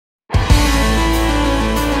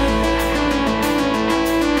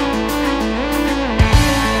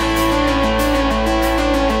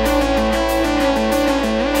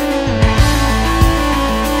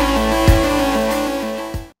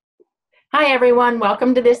everyone.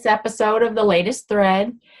 Welcome to this episode of The Latest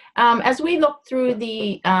Thread. As we look through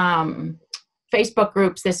the Facebook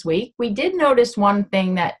groups this week, we did notice one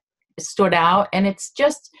thing that stood out, and it's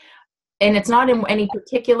not in any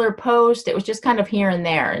particular post. It was just kind of here and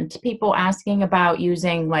there, and people asking about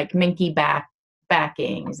using like minky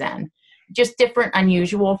backings and just different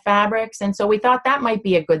unusual fabrics. And so we thought that might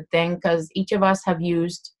be a good thing because each of us have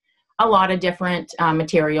used a lot of different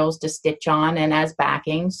materials to stitch on and as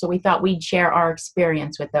backing. So we thought we'd share our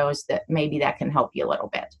experience with those that maybe that can help you a little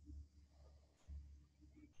bit.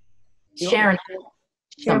 Sharon.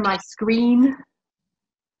 Share my screen.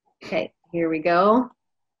 Okay, here we go.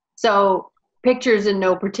 So pictures in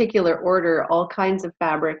no particular order, all kinds of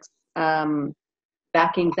fabrics,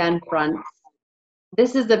 backings and fronts.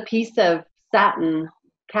 This is a piece of satin,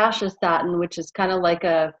 cassia satin, which is kind of like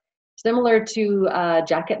similar to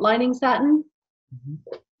jacket lining satin.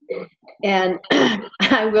 Mm-hmm. And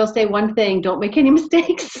I will say one thing, don't make any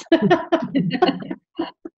mistakes.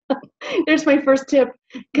 There's my first tip,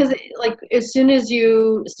 because like as soon as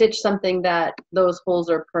you stitch something that those holes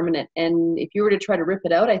are permanent, and if you were to try to rip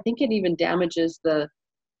it out, I think it even damages the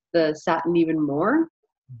satin even more.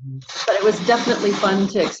 Mm-hmm. But it was definitely fun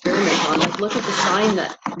to experiment on. Like, look at the shine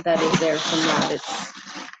that is there from that.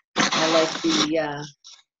 I like the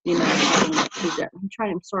I'm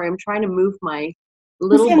trying to move my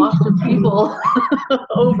little box of people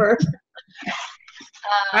over.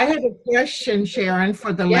 I had a question, Sharon,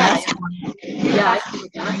 for the last one. Yeah.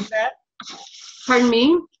 That? Pardon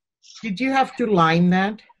me? Did you have to line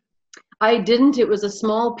that? I didn't. It was a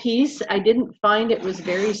small piece. I didn't find it was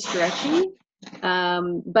very stretchy.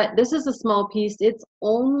 But this is a small piece. It's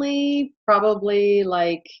only probably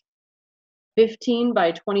like 15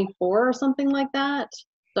 by 24 or something like that.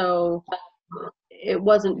 So it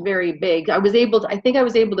wasn't very big. I think I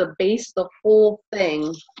was able to base the whole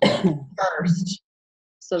thing first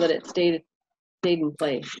so that it stayed in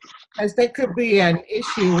place. As there could be an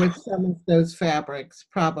issue with some of those fabrics,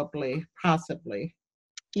 possibly.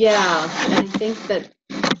 Yeah, and I think that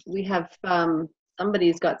we have,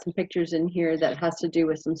 somebody's got some pictures in here that has to do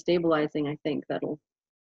with some stabilizing. I think that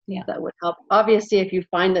would help. Obviously, if you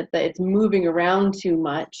find that it's moving around too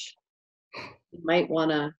much, you might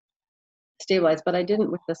want to stabilize, but I didn't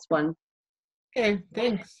with this one. Okay,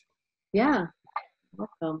 thanks. Yeah,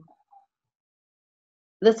 welcome.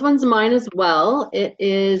 This one's mine as well. It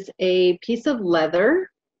is a piece of leather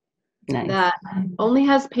that only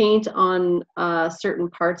has paint on certain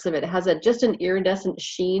parts of it. It has just an iridescent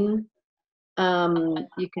sheen.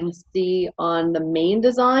 You can see on the main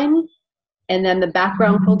design, and then the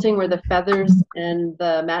background quilting where the feathers and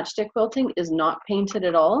the matchstick quilting is not painted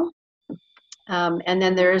at all. And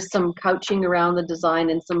then there is some couching around the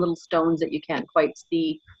design and some little stones that you can't quite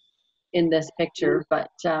see in this picture.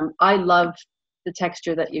 But I love the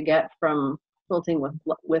texture that you get from quilting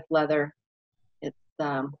with leather. It's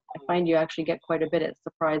I find you actually get quite a bit. It's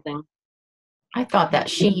surprising. I thought that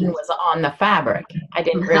sheen was on the fabric. I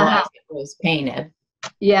didn't realize it was painted.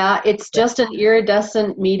 Yeah, it's just an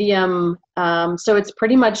iridescent medium. So it's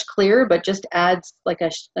pretty much clear, but just adds like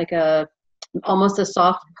a almost a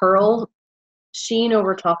soft pearl sheen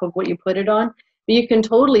over top of what you put it on. But you can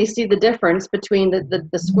totally see the difference between the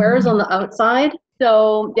squares on the outside.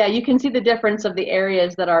 So yeah, you can see the difference of the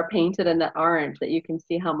areas that are painted and that aren't, that you can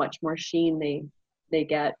see how much more sheen they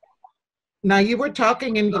get. Now, you were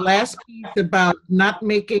talking in the last piece about not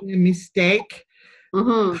making a mistake.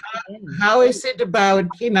 Mm-hmm. How is it about,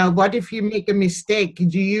 what if you make a mistake?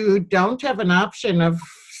 You don't have an option of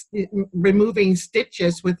removing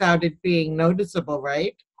stitches without it being noticeable,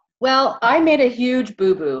 right? Well, I made a huge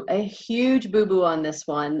boo-boo on this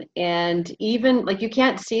one. And even, like, you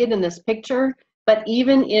can't see it in this picture, but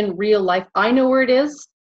even in real life, I know where it is,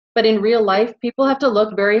 but in real life, people have to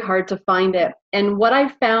look very hard to find it. And what I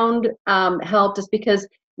found helped is because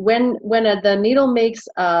when the needle makes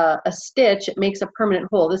a stitch, it makes a permanent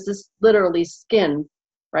hole. This is literally skin,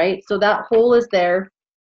 right? So that hole is there,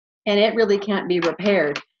 and it really can't be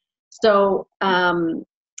repaired. So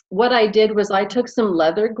what I did was I took some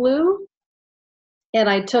leather glue, and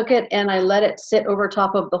I took it and I let it sit over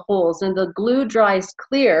top of the holes, and the glue dries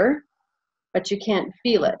clear, but you can't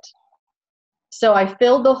feel it. So I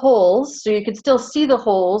filled the holes, so you could still see the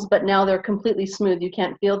holes, but now they're completely smooth. You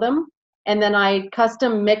can't feel them. And then I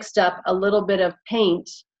custom mixed up a little bit of paint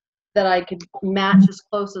that I could match as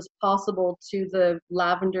close as possible to the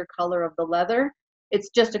lavender color of the leather. It's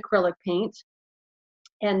just acrylic paint.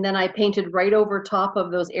 And then I painted right over top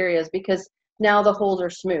of those areas because now the holes are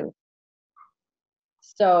smooth.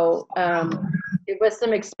 So it was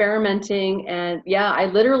some experimenting, and yeah, I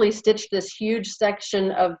literally stitched this huge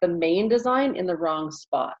section of the main design in the wrong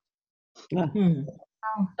spot. Hmm.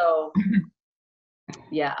 So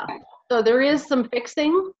yeah, so there is some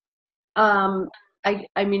fixing. I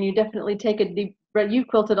mean, you definitely take a deep breath. You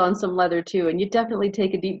quilted on some leather too, and you definitely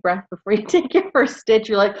take a deep breath before you take your first stitch.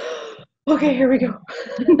 You're like, okay, here we go.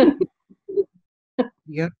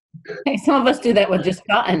 Yep. Hey, some of us do that with just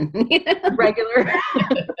cotton. Regular.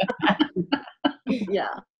 Yeah.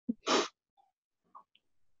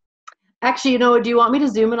 Actually, do you want me to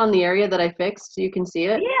zoom in on the area that I fixed so you can see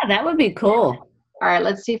it? Yeah, that would be cool. All right,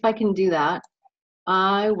 let's see if I can do that.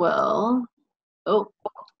 I will. Oh,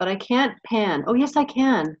 but I can't pan. Oh, yes, I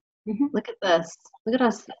can. Look at this. Look at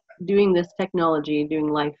us doing this technology, doing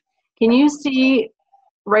life. Can you see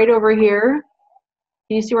right over here?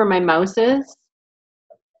 Can you see where my mouse is?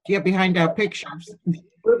 Yeah, behind our pictures. Move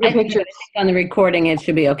your I think pictures. on the recording, it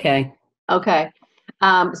should be okay. Okay.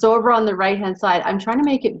 So over on the right-hand side, I'm trying to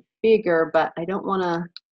make it bigger, but I don't want to.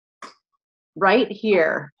 Right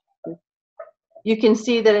here, you can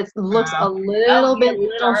see that it looks a little bit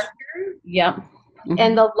darker. Yep.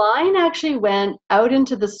 And the line actually went out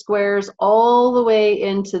into the squares all the way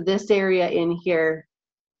into this area in here.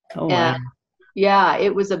 Oh, wow. And yeah,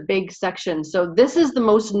 it was a big section. So this is the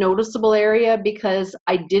most noticeable area because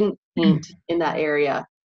I didn't paint in that area.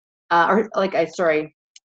 I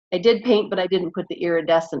did paint, but I didn't put the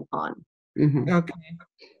iridescent on. Okay.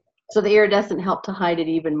 So the iridescent helped to hide it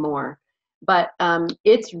even more. But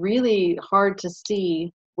it's really hard to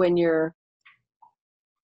see when you're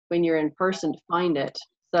in person to find it.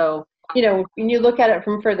 So, when you look at it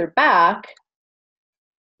from further back,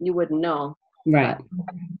 you wouldn't know. Right.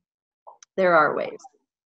 But there are ways.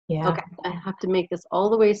 Yeah. Okay, I have to make this all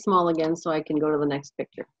the way small again so I can go to the next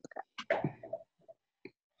picture. Okay.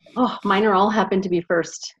 Oh, mine are all happen to be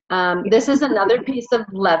first. This is another piece of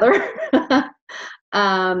leather.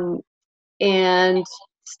 And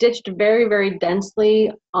stitched very, very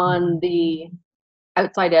densely on the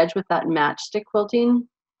outside edge with that matchstick quilting.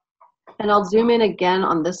 And I'll zoom in again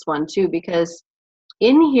on this one too, because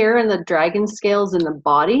in here in the dragon scales in the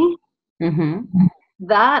body,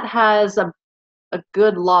 that has a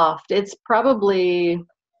good loft. It's probably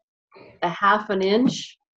a half an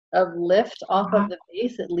inch of lift off of the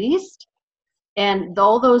base at least. And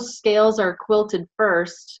all those scales are quilted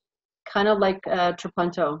first, kind of like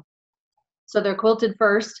trapunto. So they're quilted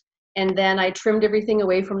first, and then I trimmed everything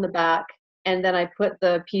away from the back, and then I put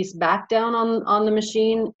the piece back down on the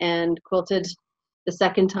machine and quilted the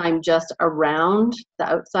second time just around the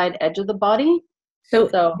outside edge of the body. So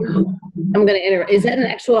I'm going to interrupt. Is that an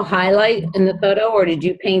actual highlight in the photo, or did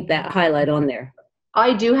you paint that highlight on there?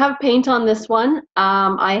 I do have paint on this one.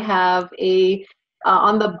 I have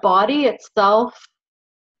on the body itself,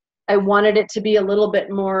 I wanted it to be a little bit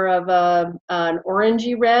more of an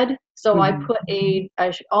orangey red. So I put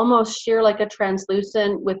almost sheer like a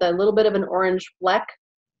translucent with a little bit of an orange fleck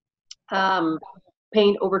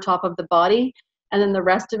paint over top of the body. And then the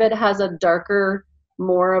rest of it has a darker,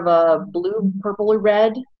 more of a blue, purple,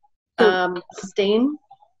 red stain.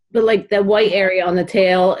 But like the white area on the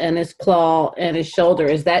tail and his claw and his shoulder,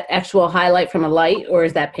 is that actual highlight from a light, or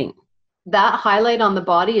is that paint? That highlight on the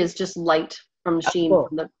body is just light from sheen. Cool.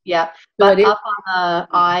 But up on the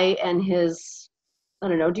eye and his, I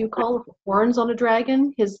don't know, do you call horns on a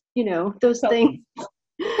dragon? His, those things.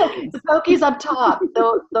 The pokies up top.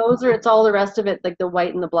 Those are, it's all the rest of it, like the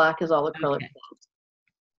white and the black is all acrylic. Okay.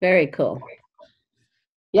 Very cool.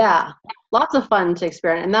 Yeah, lots of fun to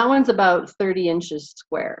experiment. And that one's about 30 inches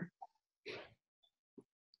square.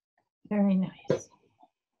 Very nice.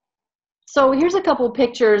 So here's a couple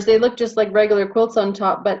pictures. They look just like regular quilts on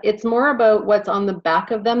top, but it's more about what's on the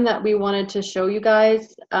back of them that we wanted to show you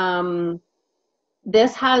guys.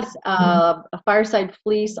 This has a fireside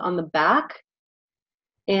fleece on the back,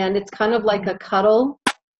 and it's kind of like a cuddle.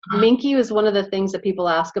 Minky is one of the things that people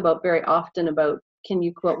ask about very often about, can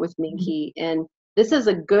you quilt with Minky? And this is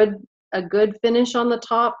a good finish on the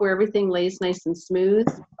top where everything lays nice and smooth.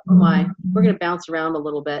 Oh my, we're gonna bounce around a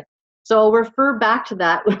little bit. So I'll refer back to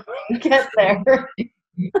that when we get there.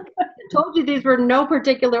 I told you these were no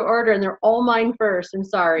particular order and they're all mine first. I'm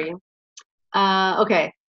sorry.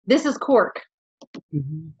 Okay, this is cork.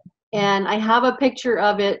 And I have a picture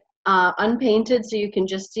of it unpainted so you can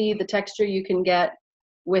just see the texture you can get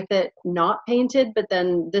with it not painted, but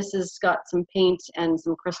then this has got some paint and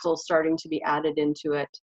some crystals starting to be added into it.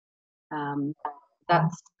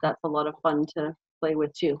 That's a lot of fun to play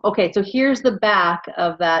with too. Okay, so here's the back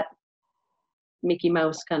of that Mickey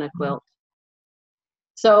Mouse kind of quilt.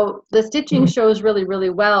 So the stitching shows really, really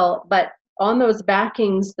well, but on those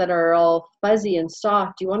backings that are all fuzzy and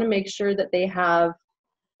soft, you want to make sure that they have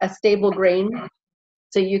a stable grain,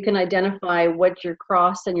 so you can identify what your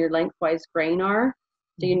cross and your lengthwise grain are,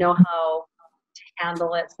 so you know how to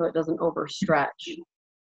handle it so it doesn't overstretch.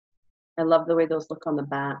 I love the way those look on the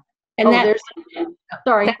back. And that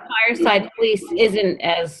fireside fleece isn't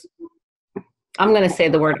as, I'm going to say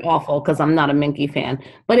the word awful because I'm not a minky fan,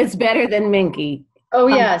 but it's better than minky. Oh,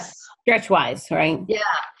 yes. Stretch-wise, right? Yeah.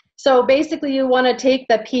 So basically you want to take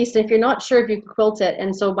the piece, if you're not sure if you can quilt it,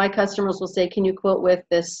 and so my customers will say, can you quilt with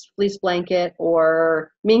this fleece blanket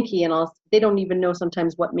or minky? And they don't even know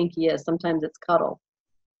sometimes what minky is. Sometimes it's cuddle.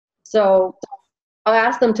 So I'll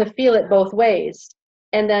ask them to feel it both ways.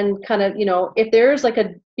 And then kind of, if there's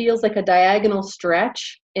feels like a diagonal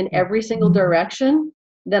stretch in every single direction,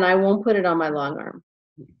 then I won't put it on my long arm.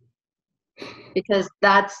 Because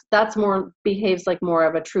that's behaves like more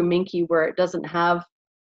of a true minky, where it doesn't have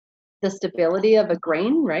the stability of a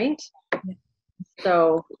grain, right?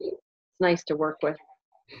 So it's nice to work with.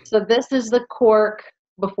 So this is the cork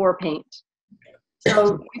before paint.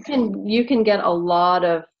 So you can get a lot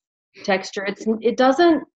of texture. It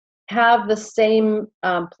doesn't have the same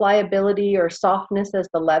pliability or softness as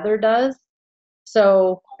the leather does.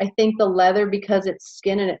 So I think the leather, because it's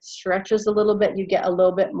skin and it stretches a little bit, you get a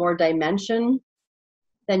little bit more dimension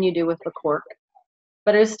than you do with the cork.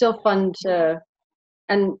 But it's still fun to.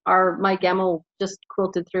 And my Gammill just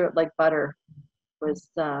quilted through it like butter. It was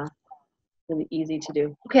really easy to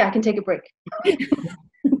do. Okay, I can take a break. This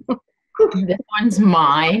one's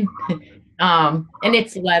mine, and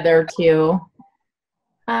it's leather too.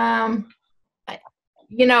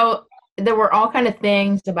 There were all kind of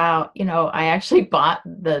things about, I actually bought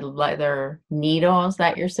the leather needles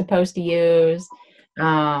that you're supposed to use.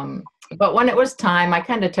 But when it was time, I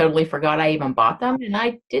kind of totally forgot I even bought them, and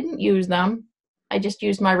I didn't use them. I just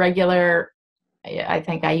used my regular, I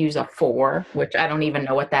think I use a 4, which I don't even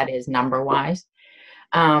know what that is number-wise.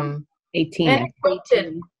 18. And it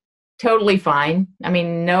quilted totally fine. I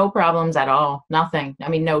mean, no problems at all. Nothing. I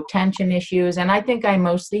mean, no tension issues. And I think I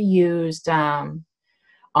mostly used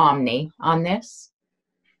Omni on this.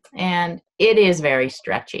 And it is very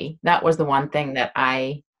stretchy. That was the one thing that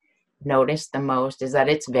I noticed the most, is that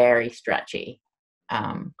it's very stretchy.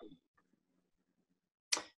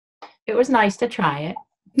 It was nice to try it.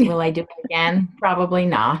 Will I do it again? Probably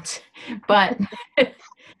not. But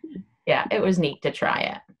yeah, it was neat to try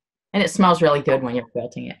it. And it smells really good when you're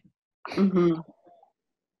quilting it. Mm-hmm.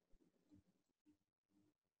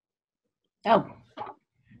 Oh,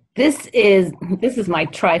 this is my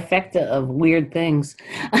trifecta of weird things.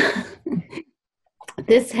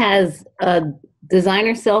 This has a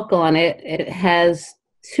designer silk on it. It has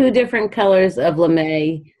 2 different colors of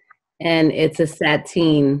lame, and it's a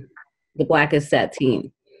sateen. The black is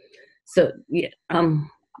sateen. So yeah,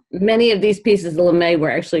 many of these pieces of lame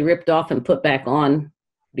were actually ripped off and put back on,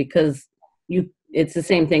 because it's the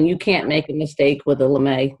same thing. You can't make a mistake with a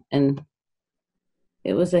lame, and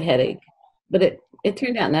it was a headache, but it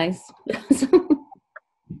turned out nice.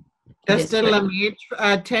 Does the lame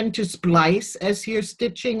tend to splice as you're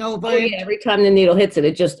stitching over it? Yeah, every time the needle hits it,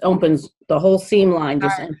 it just opens, the whole seam line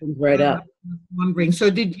just opens right up. Wondering, so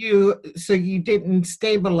you didn't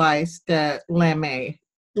stabilize the lame?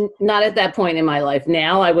 Not at that point in my life.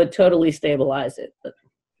 Now I would totally stabilize it, but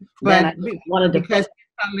then I wanted to, because it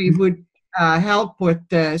probably would help with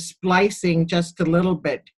the splicing just a little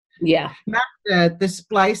bit. Yeah. Not the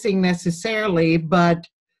splicing necessarily, but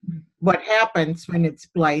what happens when it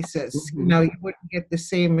splices. You wouldn't get the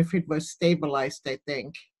same if it was stabilized, I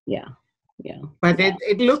think. Yeah. But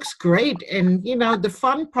it looks great. And, the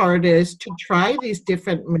fun part is to try these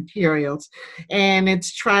different materials. And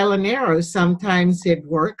it's trial and error. Sometimes it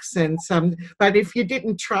works, but if you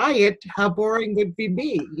didn't try it, how boring would it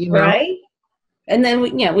be, Right? And then we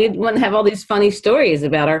wouldn't have all these funny stories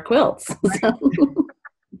about our quilts.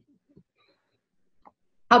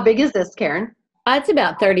 How big is this, Karen? It's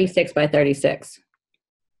about 36 by 36.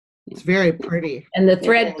 It's very pretty. And the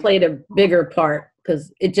thread played a bigger part,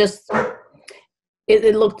 because it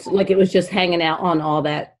looked like it was just hanging out on all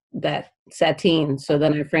that sateen. So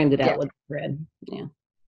then I framed it out with thread. Yeah.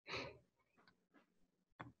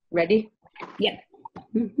 Ready? Yeah.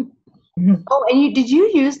 Oh, and did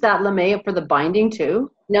you use that lame for the binding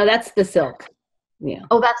too? No, that's the silk. Yeah.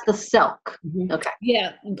 Oh, that's the silk. Mm-hmm. Okay.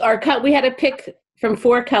 Yeah. We had to pick from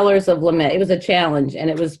 4 colors of lame. It was a challenge, and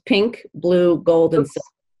it was pink, blue, gold, and silk.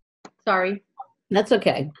 Sorry. That's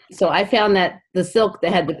okay. So I found that the silk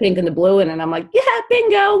that had the pink and the blue in it, and I'm like, yeah,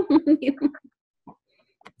 bingo.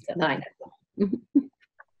 Nice.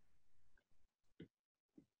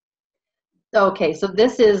 Okay, so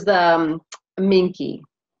this is Minky.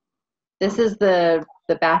 This is the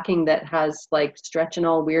backing that has like stretch in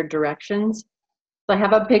all weird directions. So I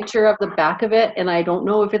have a picture of the back of it, and I don't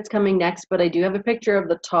know if it's coming next, but I do have a picture of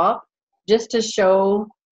the top just to show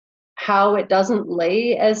how it doesn't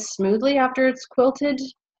lay as smoothly after it's quilted,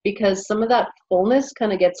 because some of that fullness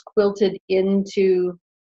kind of gets quilted into,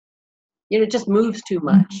 it just moves too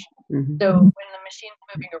much. Mm-hmm. So when the machine's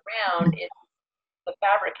moving around, the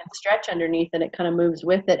fabric can stretch underneath and it kind of moves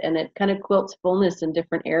with it, and it kind of quilts fullness in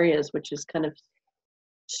different areas, which is kind of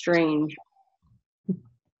strange.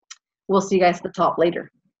 We'll see you guys at the top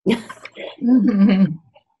later.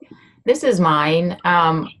 This is mine.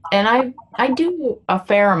 And I do a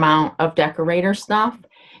fair amount of decorator stuff,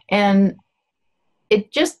 and I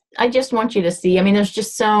just want you to see, I mean, there's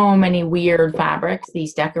just so many weird fabrics,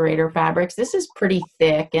 these decorator fabrics. This is pretty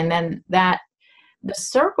thick, and then the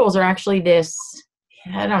circles are actually this,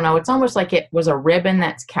 I don't know, it's almost like it was a ribbon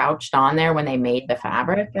that's couched on there when they made the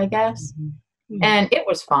fabric, I guess. Mm-hmm. And it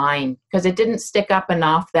was fine because it didn't stick up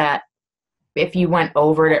enough that if you went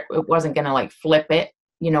over it, it wasn't going to like flip it,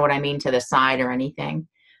 you know what I mean, to the side or anything.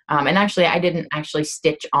 And actually, I didn't actually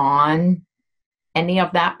stitch on any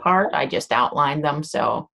of that part. I just outlined them.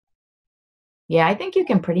 So yeah, I think you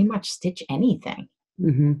can pretty much stitch anything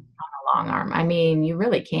on a long arm. I mean, you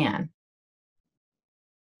really can.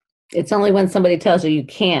 It's only when somebody tells you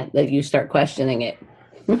can't that you start questioning it.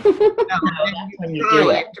 No, that's when you do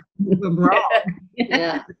it. Wrong.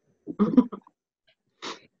 Yeah.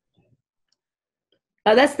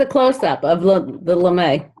 That's the close-up of the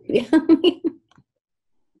lame.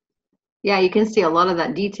 Yeah, you can see a lot of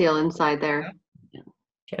that detail inside there.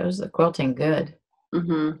 Shows the quilting good.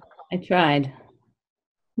 Mm-hmm. I tried.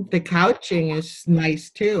 The couching is nice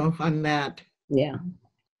too on that. Yeah.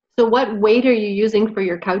 So what weight are you using for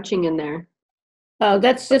your couching in there? Oh,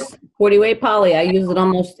 that's just 40 weight poly. I use it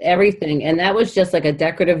almost everything. And that was just like a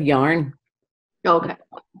decorative yarn. Okay.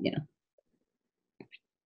 Yeah.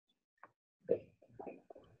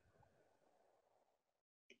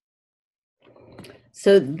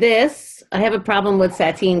 So this, I have a problem with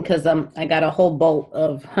sateen because I got a whole bolt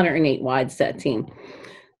of 108 wide sateen.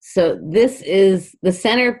 So this is, the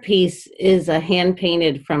centerpiece is a hand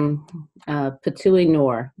painted from Patui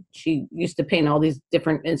Noor. She used to paint all these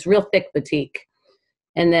different, it's real thick batik.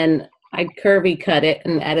 And then I curvy cut it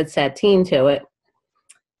and added sateen to it.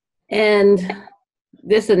 And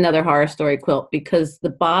this is another horror story quilt because the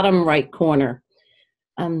bottom right corner,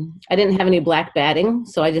 I didn't have any black batting,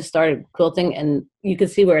 so I just started quilting, and you can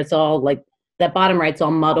see where it's all like, that bottom right's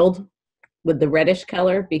all muddled with the reddish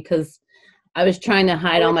color because I was trying to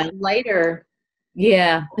hide all my lighter.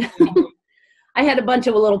 Yeah. I had a bunch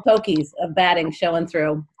of little pokies of batting showing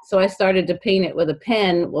through. So I started to paint it with a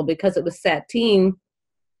pen. Well, because it was sateen,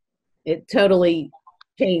 it totally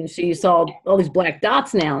changed. So you saw all these black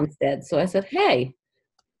dots now instead. So I said, hey,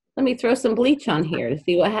 let me throw some bleach on here to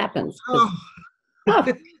see what happens. Oh,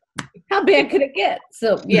 how bad could it get?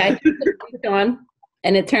 So yeah, I threw the bleach on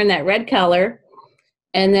and it turned that red color.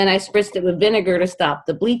 And then I spritzed it with vinegar to stop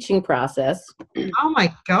the bleaching process. Oh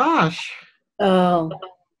my gosh. Oh,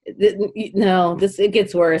 no, it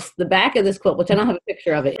gets worse. The back of this quilt, which I don't have a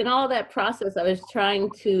picture of it. In all that process, I was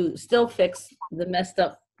trying to still fix the messed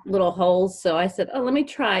up little holes. So I said, oh, let me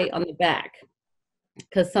try on the back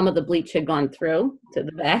because some of the bleach had gone through to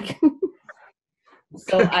the back.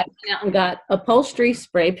 So I went out and got upholstery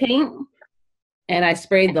spray paint and I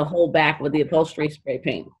sprayed the whole back with the upholstery spray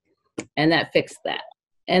paint and that fixed that.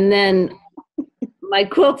 And then my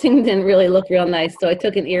quilting didn't really look real nice, so I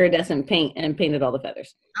took an iridescent paint and painted all the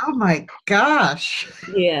feathers. Oh my gosh.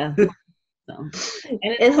 Yeah. So,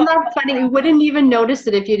 isn't that funny? You wouldn't even notice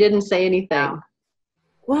it if you didn't say anything.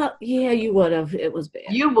 Well, yeah, you would have. It was bad.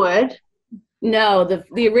 You would? No,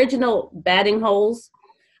 the original batting holes,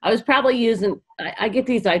 I was probably using, I get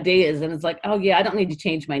these ideas and it's like, oh yeah, I don't need to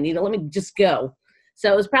change my needle. Let me just go.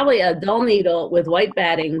 So it was probably a dull needle with white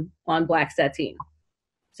batting on black sateen.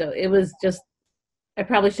 So it was just, I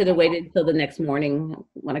probably should have waited until the next morning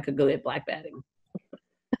when I could go get black batting.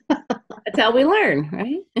 That's how we learn,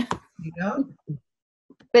 right? Yeah.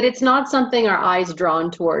 But it's not something our eyes drawn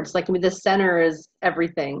towards. Like, I mean, the center is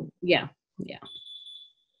everything. Yeah, yeah.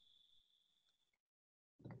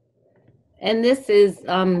 And this is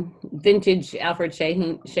vintage Alfred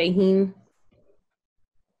Shaheen,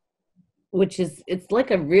 which is, it's like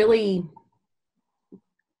a really,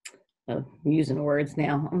 I'm using words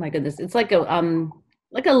now. Oh my goodness. It's like a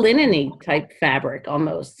linen-y type fabric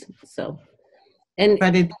almost. So,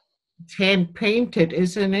 but it's hand painted,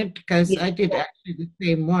 isn't it? Because I did actually the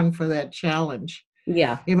same one for that challenge.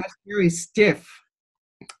 Yeah. It was very stiff.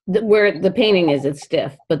 Where the painting is, it's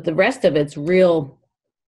stiff, but the rest of it's real,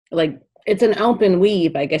 like it's an open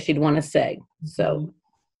weave, I guess you'd want to say. So,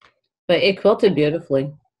 but it quilted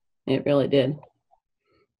beautifully. It really did.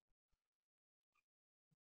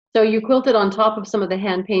 So you quilted on top of some of the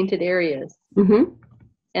hand painted areas, Mm-hmm.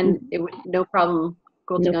 and it would no problem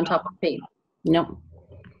quilting No on top of paint. Nope.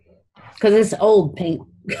 Because it's old paint.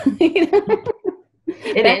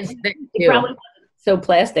 It Back is then, thick it too. probably wasn't so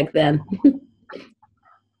plastic then.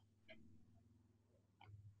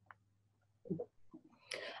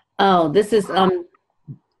 Oh, this is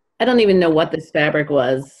I don't even know what this fabric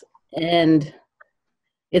was, and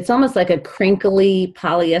it's almost like a crinkly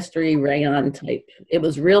polyester rayon type. It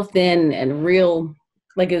was real thin and real,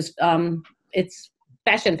 like it's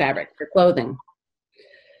fashion fabric for clothing.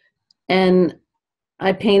 And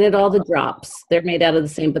I painted all the drops. They're made out of the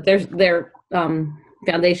same, but they're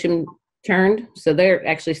foundation turned, so they're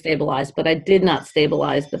actually stabilized. But I did not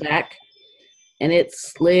stabilize the back, and it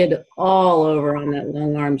slid all over on that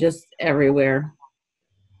long arm, just everywhere.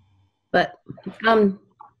 But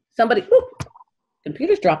somebody,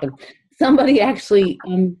 computer's dropping. Somebody actually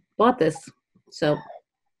bought this, so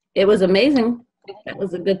it was amazing. That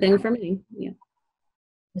was a good thing for me. Yeah,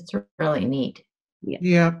 It's really neat.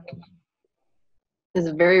 Yeah. It's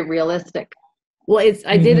very realistic. well,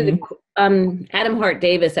 I did it. Adam Hart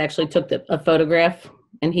Davis actually took a photograph,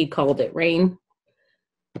 and he called it rain.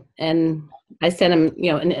 And I sent him,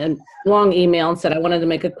 a long email and said I wanted to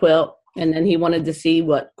make a quilt, and then he wanted to see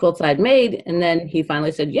what quilts I'd made, and then he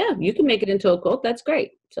finally said, "Yeah, you can make it into a quilt. That's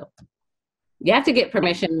great." So you have to get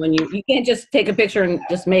permission when you can't just take a picture and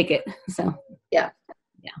just make it. So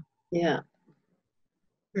Yeah.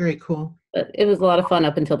 Very cool. but it was a lot of fun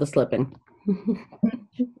up until the slipping.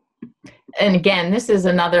 And again, this is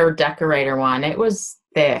another decorator one. It was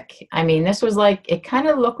thick. I mean, this was like, it kind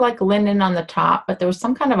of looked like linen on the top, but there was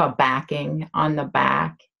some kind of a backing on the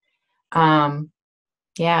back.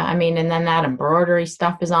 Yeah, I mean, and then that embroidery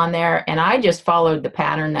stuff is on there. And I just followed the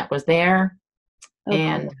pattern that was there, Okay.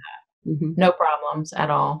 and Mm-hmm. no problems at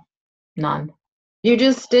all. None. You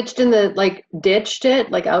just stitched in ditched it,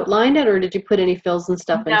 like outlined it, or did you put any fills and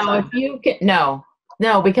stuff No, inside? if you can, no,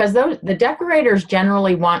 because the decorators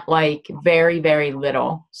generally want like very, very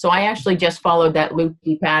little. So I actually just followed that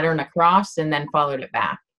loopy pattern across and then followed it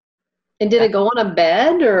back. And did it go on a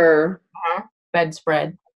bed or?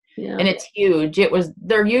 Bedspread. Yeah. And it's huge.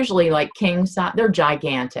 They're usually like king size. They're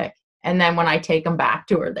gigantic. And then when I take them back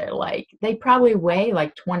to her, they probably weigh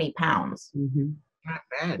like 20 pounds. Mm-hmm. Not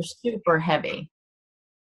bad. They're super heavy.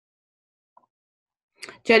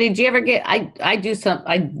 Jody, do you ever get? I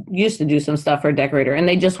used to do some stuff for a decorator, and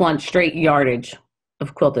they just want straight yardage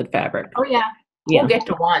of quilted fabric. Oh yeah. Yeah. We'll get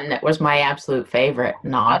to one that was my absolute favorite.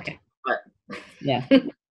 Not, Okay. but Yeah.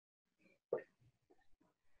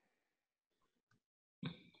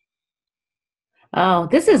 Oh,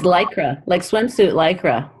 this is lycra, like swimsuit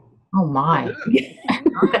lycra. oh my.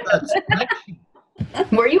 That's nice.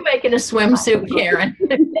 Were you making a swimsuit, Karen?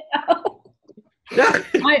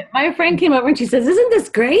 My friend came over and she says, "Isn't this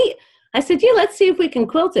great?" I said, "Yeah, let's see if we can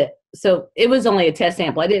quilt it." So it was only a test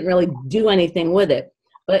sample. I didn't really do anything with it,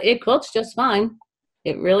 but it quilts just fine.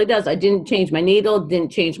 It really does. I didn't change my needle,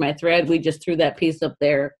 didn't change my thread. We just threw that piece up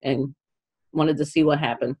there and wanted to see what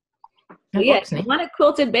happened. But yeah, if you want a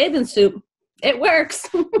quilted bathing suit, it works.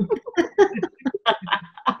 For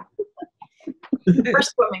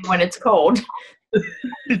swimming when it's cold.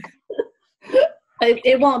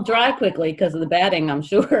 It won't dry quickly because of the batting, I'm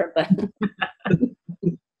sure. But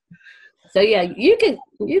so yeah, you can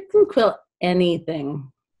quilt anything.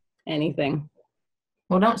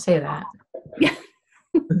 Well, don't say that. Yeah.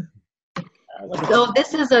 So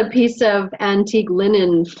this is a piece of antique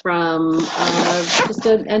linen from just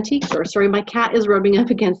an antique store. Sorry, my cat is rubbing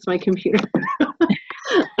up against my computer.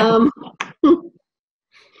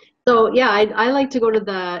 So yeah, I like to go to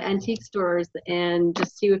the antique stores and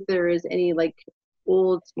just see if there is any like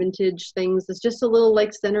old vintage things. It's just a little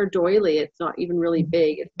like center doily. It's not even really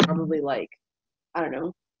big. It's probably like, I don't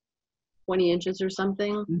know, 20 inches or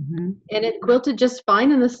something. Mm-hmm. And it quilted just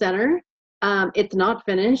fine in the center. It's not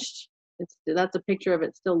finished. That's a picture of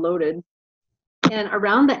it still loaded. And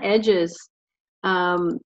around the edges,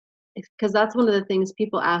 because that's one of the things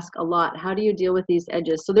people ask a lot. How do you deal with these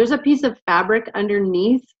edges? So there's a piece of fabric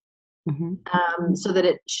underneath, so that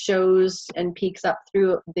it shows and peeks up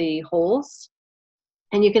through the holes.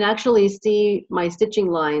 And you can actually see my stitching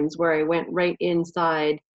lines where I went right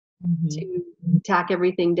inside to tack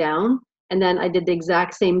everything down. And then I did the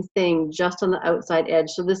exact same thing just on the outside edge.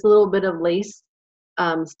 So this little bit of lace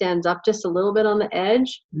stands up just a little bit on the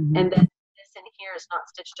edge. And then this in here is not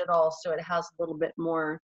stitched at all, so it has a little bit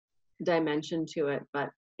more dimension to it. But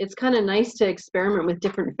it's kind of nice to experiment with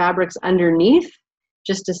different fabrics underneath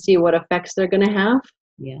just to see what effects they're going to have.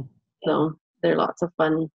 Yeah. So they're lots of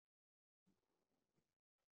fun.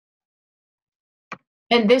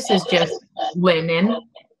 And this is just linen.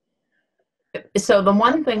 So the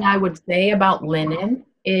one thing I would say about linen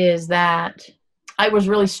is that I was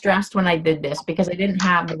really stressed when I did this because I didn't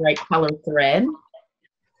have the right color thread.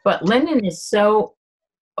 But linen is so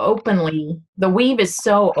openly, the weave is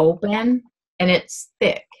so open and it's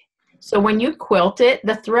thick. So when you quilt it,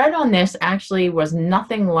 the thread on this actually was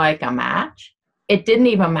nothing like a match. It didn't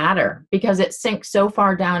even matter because it sinks so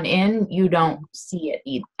far down in, you don't see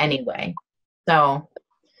it anyway. So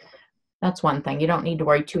that's one thing. You don't need to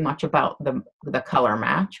worry too much about the color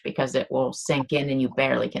match because it will sink in and you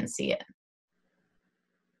barely can see it.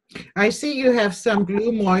 I see you have some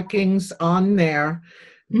blue markings on there.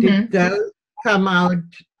 Did those come out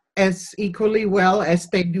as equally well as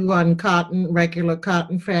they do on cotton, regular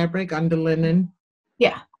cotton fabric under linen?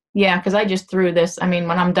 Yeah. Yeah, because I just threw this. I mean,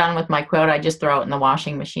 when I'm done with my quilt, I just throw it in the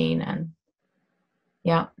washing machine and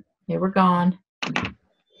yeah, they were gone.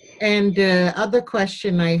 And the other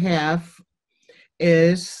question I have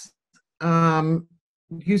is,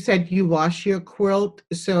 you said you wash your quilt.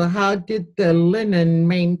 So how did the linen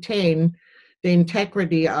maintain the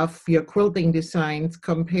integrity of your quilting designs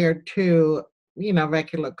compared to,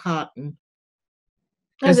 regular cotton?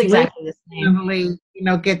 That's exactly the same. Normally,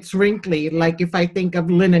 gets wrinkly. Like if I think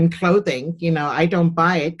of linen clothing, I don't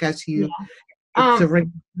buy it because it's a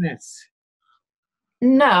wrinkliness.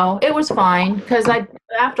 No, it was fine because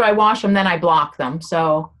after I wash them, then I block them.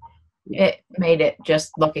 So it made it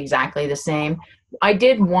just look exactly the same. I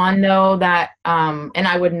did one though that, and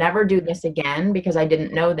I would never do this again because I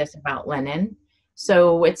didn't know this about linen.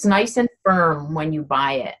 So it's nice and firm when you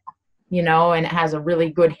buy it, and it has a really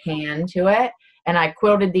good hand to it. And I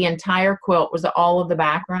quilted the entire quilt, was all of the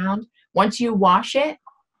background. Once you wash it,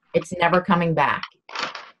 it's never coming back.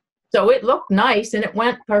 So it looked nice and it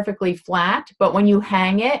went perfectly flat, but when you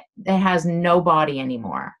hang it, it has no body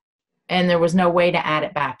anymore. And there was no way to add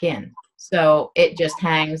it back in. So it just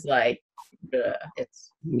hangs like,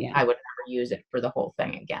 I would never use it for the whole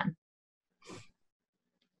thing again.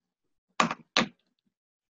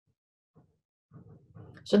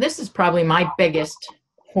 So this is probably my biggest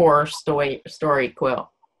horror story quilt.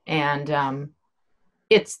 And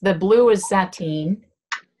it's the blue is sateen.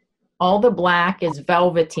 All the black is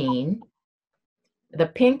velveteen. The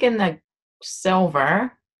pink and the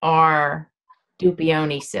silver are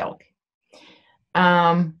Dupioni silk.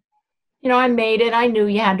 I made it. I knew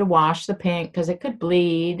you had to wash the pink because it could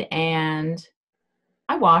bleed. And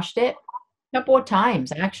I washed it a couple of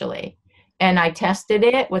times, actually. And I tested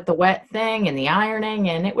it with the wet thing and the ironing,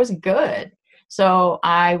 and it was good. So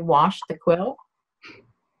I washed the quilt.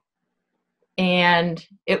 And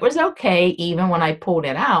it was okay even when I pulled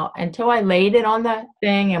it out until I laid it on the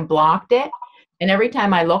thing and blocked it. And every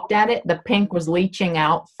time I looked at it, the pink was leaching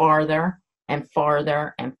out farther and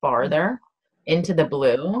farther and farther into the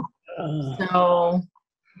blue. So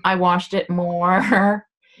I washed it more.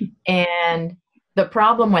 And the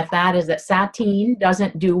problem with that is that sateen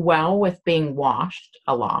doesn't do well with being washed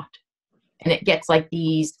a lot. And it gets like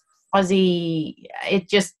these fuzzy, it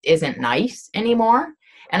just isn't nice anymore.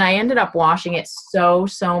 And I ended up washing it so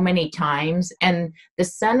many times. And the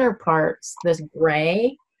center parts, this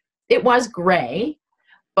gray, it was gray,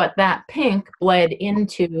 but that pink bled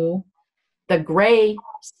into the gray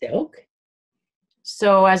silk.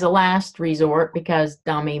 So as a last resort, because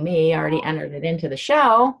dummy me already entered it into the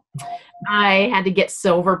show, I had to get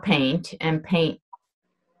silver paint and paint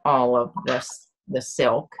all of the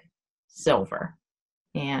silk silver.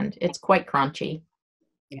 And it's quite crunchy.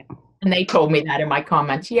 Yeah. And they told me that in my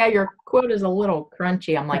comments. Yeah, your quilt is a little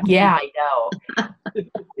crunchy. I'm like, yeah, I know.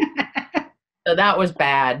 So that was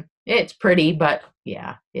bad. It's pretty, but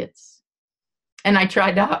yeah, it's. And I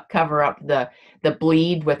tried to cover up the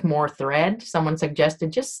bleed with more thread. Someone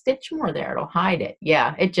suggested just stitch more there. It'll hide it.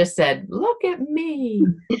 Yeah, it just said, look at me.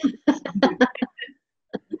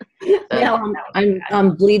 Now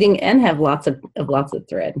I'm bleeding and have lots of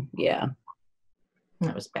thread. Yeah,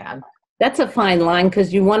 that was bad. That's a fine line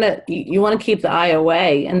because you want to keep the eye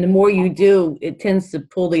away, and the more you do, it tends to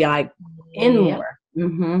pull the eye in more.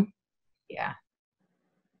 Mm-hmm. Yeah.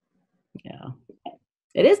 Yeah.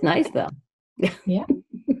 It is nice though. Yeah.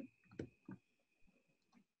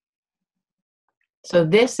 So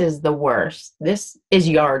this is the worst. This is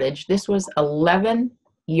yardage. This was 11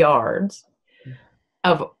 yards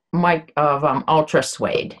of ultra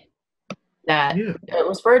suede. That it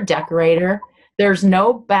was for a decorator. There's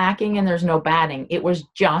no backing and there's no batting. It was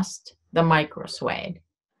just the micro suede,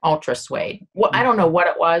 ultra suede. Well, I don't know what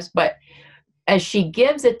it was, but as she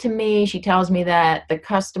gives it to me, she tells me that the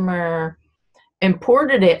customer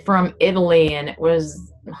imported it from Italy and it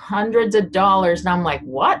was hundreds of dollars. And I'm like,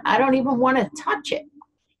 what? I don't even want to touch it.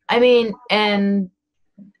 I mean, and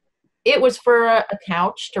it was for a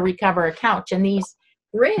couch, to recover a couch. And these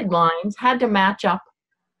grid lines had to match up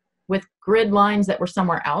with grid lines that were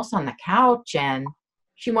somewhere else on the couch. And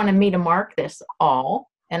she wanted me to mark this all.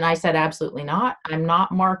 And I said, absolutely not. I'm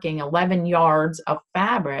not marking 11 yards of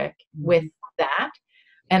fabric with that.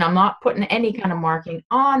 And I'm not putting any kind of marking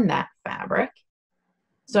on that fabric.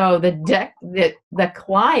 So the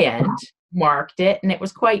client marked it, and it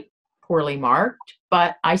was quite poorly marked,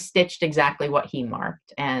 but I stitched exactly what he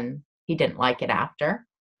marked, and he didn't like it after.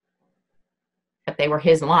 But they were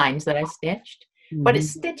his lines that I stitched. But it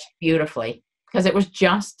stitched beautifully because it was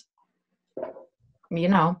just, you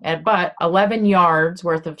know, but 11 yards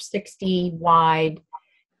worth of 60 wide.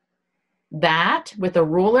 That with a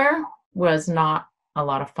ruler was not a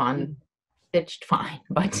lot of fun. Stitched fine,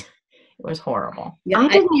 but it was horrible. Yeah, I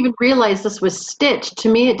didn't even realize this was stitched. To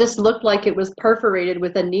me, it just looked like it was perforated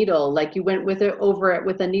with a needle, like you went with it over it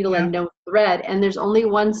with a needle and no thread. And there's only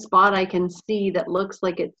one spot I can see that looks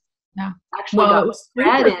like it's actually got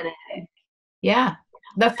thread in it. Yeah,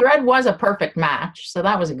 the thread was a perfect match, so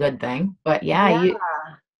that was a good thing. But it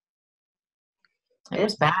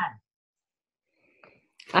was bad.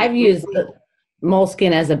 I've used the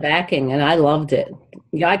moleskin as a backing, and I loved it.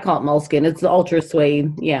 Yeah, I call it moleskin. It's the ultra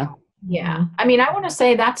suede. Yeah. Yeah. I mean, I want to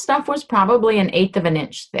say that stuff was probably 1/8 of an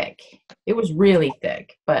inch thick. It was really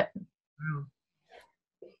thick, but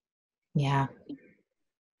yeah.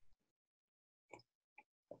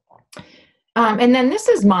 And then this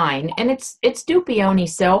is mine, and it's Dupioni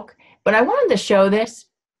silk, but I wanted to show this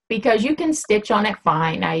because you can stitch on it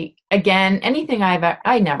fine. I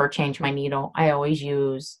never change my needle. I always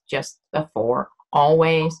use just the 4,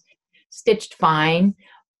 always stitched fine.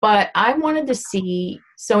 But I wanted to see,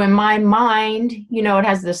 so in my mind, you know, it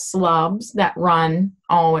has the slubs that run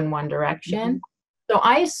all in one direction. So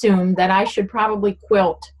I assumed that I should probably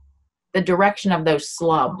quilt the direction of those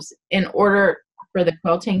slubs in order for the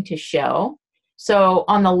quilting to show. So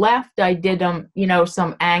on the left, I did them, you know,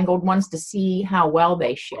 some angled ones to see how well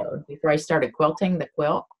they showed before I started quilting the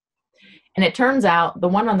quilt. And it turns out the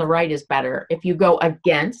one on the right is better. If you go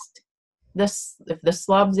against this, if the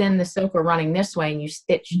slubs in the silk are running this way and you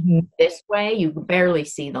stitch this way, you barely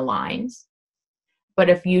see the lines. But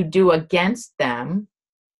if you do against them,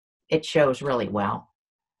 it shows really well.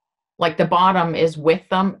 Like the bottom is with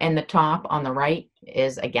them and the top on the right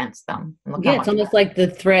is against them. Yeah, it's almost like the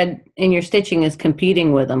thread in your stitching is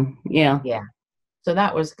competing with them. Yeah. Yeah. So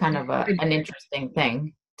that was kind of an interesting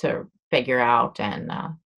thing to figure out, and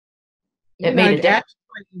it made a difference.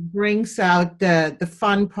 Actually brings out the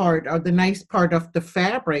fun part or the nice part of the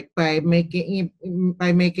fabric by making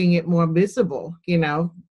it more visible, you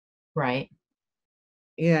know. Right.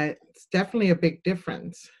 Yeah, it's definitely a big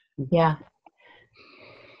difference. Yeah.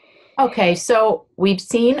 Okay, so we've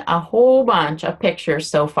seen a whole bunch of pictures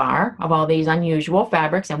so far of all these unusual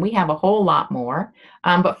fabrics, and we have a whole lot more.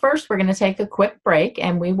 But first, we're going to take a quick break,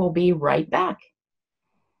 and we will be right back.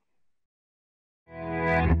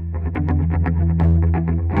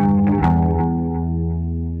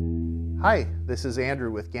 Hi, this is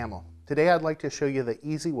Andrew with Gammill. Today I'd like to show you the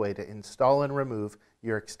easy way to install and remove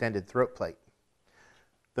your extended throat plate.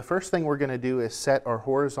 The first thing we're going to do is set our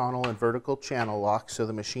horizontal and vertical channel locks so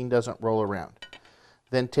the machine doesn't roll around.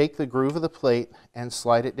 Then take the groove of the plate and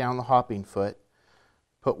slide it down the hopping foot.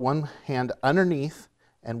 Put one hand underneath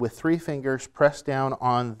and with 3 fingers press down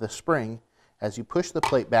on the spring as you push the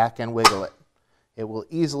plate back and wiggle it. It will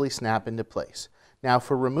easily snap into place. Now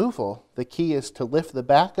for removal, the key is to lift the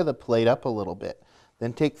back of the plate up a little bit.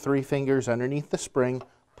 Then take 3 fingers underneath the spring,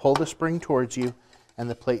 pull the spring towards you, and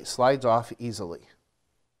the plate slides off easily.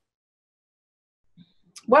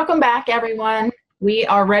 Welcome back, everyone. We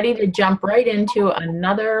are ready to jump right into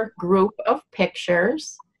another group of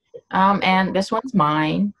pictures. And this one's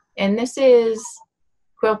mine. And this is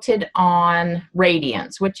quilted on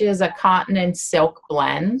Radiance, which is a cotton and silk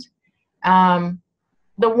blend.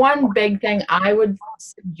 The one big thing I would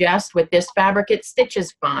suggest with this fabric, it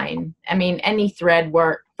stitches fine. I mean, any thread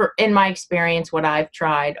work, in my experience, what I've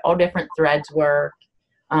tried, all different threads work.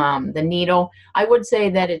 The needle, I would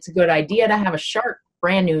say that it's a good idea to have a sharp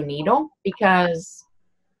brand new needle, because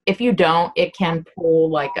if you don't, it can pull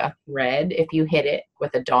like a thread if you hit it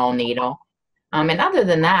with a dull needle. And other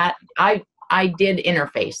than that, I did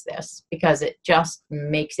interface this because it just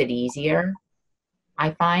makes it easier.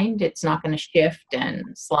 I find it's not going to shift and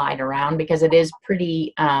slide around because it is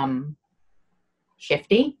pretty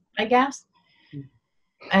shifty, I guess.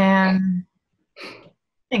 And I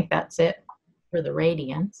think that's it for the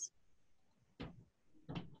radiance.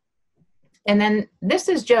 And then this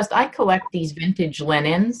is just, I collect these vintage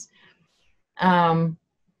linens.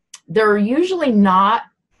 They're usually not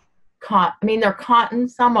cotton. I mean, they're cotton,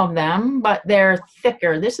 some of them, but they're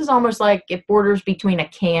thicker. This is almost like it borders between a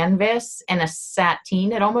canvas and a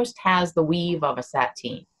sateen. It almost has the weave of a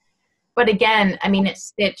sateen. But again, I mean, it's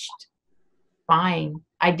stitched fine.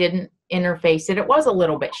 I didn't interface it. It was a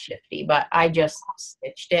little bit shifty, but I just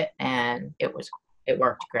stitched it and it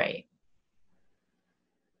worked great.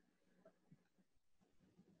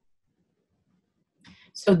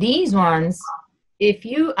 So these ones,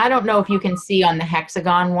 I don't know if you can see on the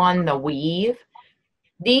hexagon one, the weave.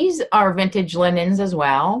 These are vintage linens as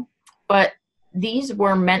well, but these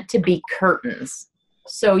were meant to be curtains.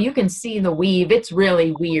 So you can see the weave. It's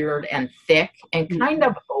really weird and thick and kind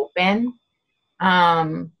of open.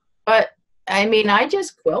 But I mean, I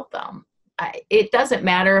just quilt them. It doesn't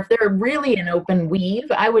matter if they're really an open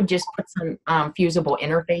weave. I would just put some fusible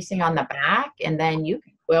interfacing on the back, and then you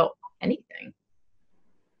can quilt anything.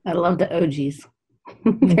 I love the OGs.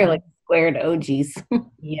 They're like squared OGs.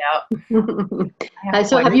 Yep.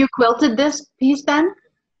 So have you quilted this piece then?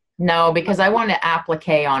 No, because I want to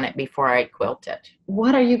applique on it before I quilt it.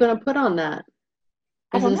 What are you going to put on that?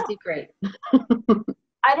 Is it a know. secret?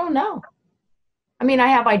 I don't know. I mean, I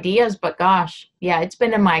have ideas, but gosh, yeah, it's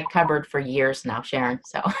been in my cupboard for years now, Sharon.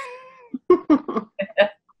 So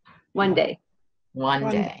One day. One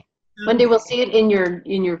day, we'll see it in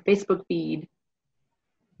your Facebook feed.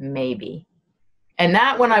 Maybe. And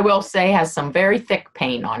that one, I will say, has some very thick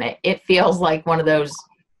paint on it. It feels like one of those,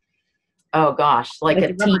 oh gosh, like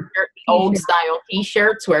a t-shirt, old style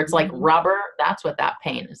t-shirts where it's like rubber. That's what that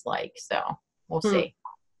paint is like. So we'll see.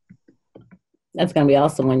 That's going to be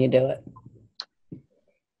awesome when you do it.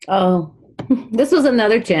 Oh, this was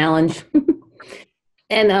another challenge.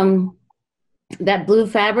 And that blue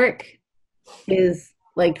fabric is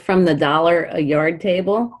like from the $1 a yard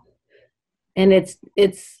table. And it's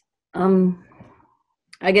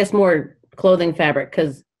I guess more clothing fabric,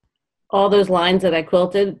 because all those lines that I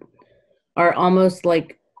quilted are almost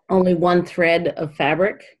like only one thread of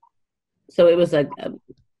fabric. So it was a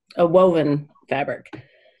woven fabric.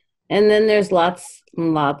 And then there's lots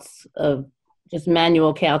and lots of just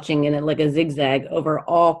manual couching in it, like a zigzag over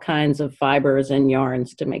all kinds of fibers and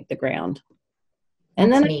yarns to make the ground.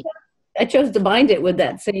 And That's then neat. I chose to bind it with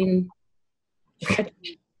that same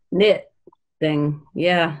knit thing.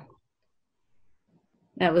 Yeah.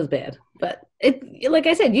 That was bad. But like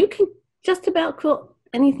I said, you can just about quilt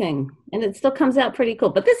anything and it still comes out pretty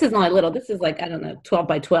cool. But this is not little. This is like, I don't know, 12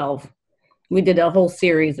 by 12. We did a whole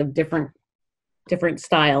series of different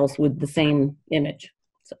styles with the same image.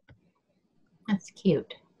 So That's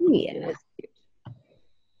cute. yeah.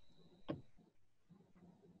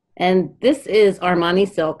 And this is Armani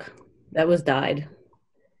silk that was dyed.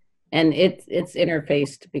 And it's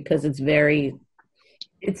interfaced because it's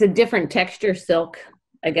a different texture silk,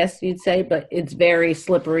 I guess you'd say, but it's very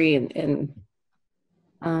slippery and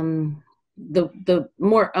the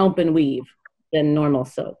more open weave than normal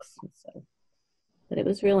silks. So, but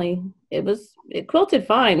it quilted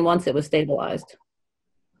fine once it was stabilized.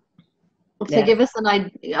 To give us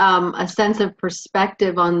a sense of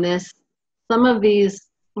perspective on this, some of these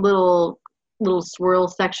little swirl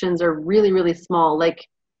sections are really, really small. Like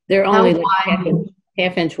they're only like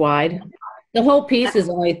half inch wide. The whole piece is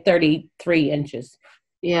only 33 inches.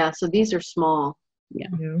 Yeah, so these are small. Yeah.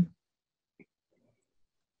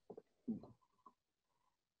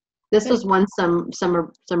 This was once some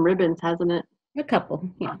ribbons, hasn't it? A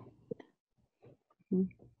couple, yeah.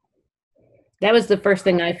 That was the first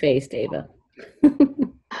thing I faced, Ava.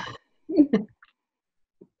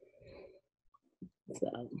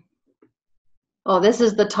 So. Oh, this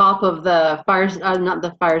is the top of the fire, not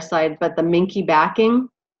the fireside, but the minky backing.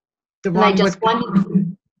 The one with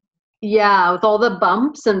yeah, with all the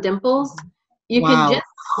bumps and dimples. You can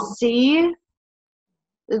just see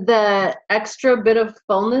the extra bit of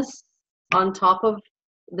fullness on top of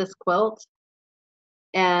this quilt.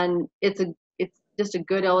 And it's just a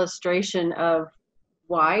good illustration of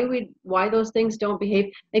why those things don't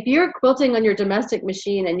behave. If you're quilting on your domestic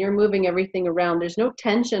machine and you're moving everything around, there's no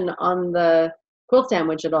tension on the quilt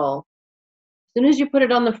sandwich at all. As soon as you put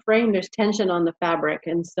it on the frame, there's tension on the fabric,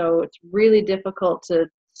 and so it's really difficult to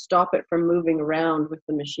stop it from moving around with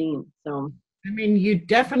the machine. So I mean, you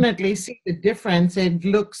definitely see the difference. It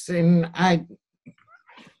looks, and I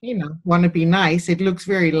want to be nice, it looks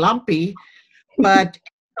very lumpy, but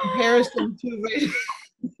in comparison to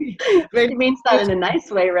It means that in a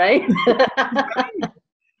nice way, right?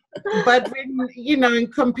 but when, you know, in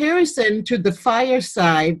comparison to the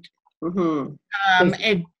fireside, Mm-hmm.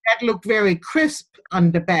 that looked very crisp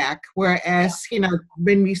on the back, whereas, you know,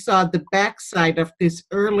 when we saw the back side of this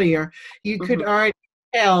earlier, you could already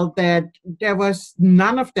tell that there was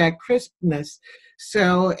none of that crispness.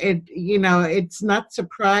 So it, you know, it's not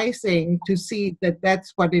surprising to see that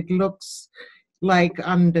that's what it looks like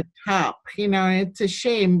on the top. You know, it's a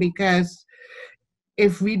shame because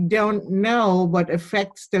if we don't know what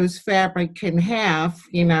effects those fabric can have,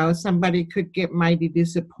 you know, somebody could get mighty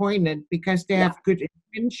disappointed because they have good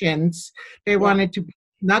intentions. They want it to be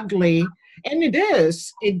snuggly, and it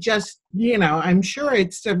is. It just, you know, I'm sure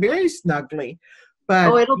it's very snuggly.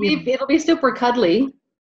 But it'll be super cuddly.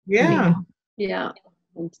 yeah. Yeah,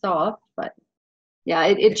 and soft, but yeah,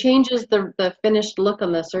 it changes the finished look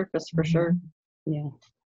on the surface for sure. Yeah.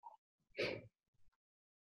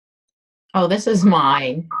 Oh, this is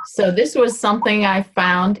mine. So this was something I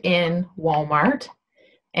found in Walmart,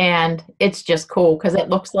 and it's just cool because it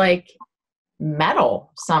looks like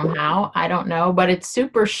metal somehow. I don't know, but it's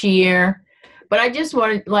super sheer. But I just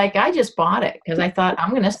wanted, like, I just bought it because I thought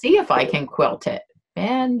I'm going to see if I can quilt it.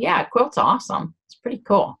 And yeah, quilt's awesome. It's pretty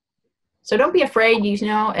cool. So don't be afraid, you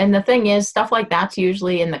know. And the thing is, stuff like that's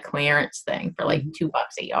usually in the clearance thing for like $2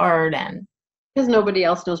 a yard, and Because nobody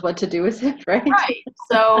else knows what to do with it, right? right.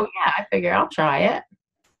 So yeah, I figure I'll try it.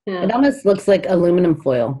 Yeah. It almost looks like aluminum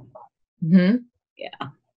foil. Mm-hmm. Yeah.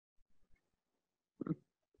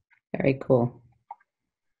 Very cool.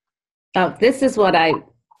 Oh, this is what I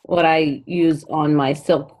use on my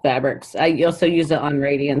silk fabrics. I also use it on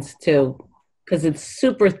Radiance too, because it's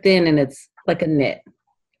super thin and it's like a knit.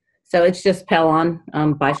 So it's just Pellon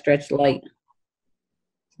by Stretch Light.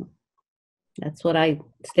 That's what I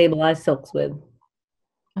stabilize silks with.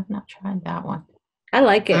 I've not tried that one. I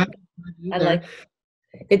like it. I like it.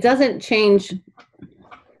 It doesn't change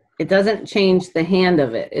the hand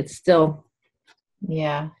of it. It's still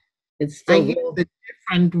Yeah. I real. use a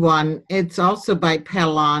different one. It's also by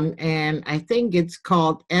Pellon, and I think it's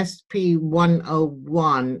called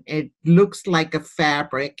SP101. It looks like a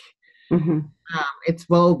fabric. Mhm. It's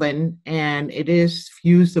woven, and it is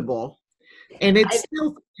fusible. And it's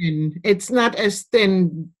still thin. It's not as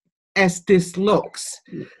thin as this looks.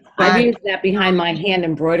 I've But used that behind my hand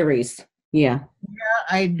embroideries. Yeah.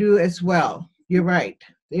 I do as well. You're right.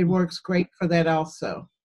 It works great for that also.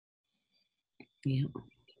 Yeah.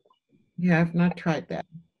 Yeah, I've not tried that.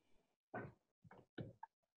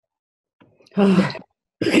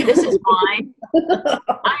 This is mine.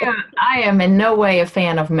 I am in no way a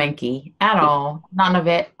fan of Minky at all. None of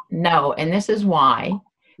it. No. And this is why.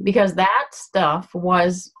 Because that stuff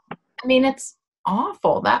was, I mean, it's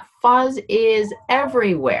awful. That fuzz is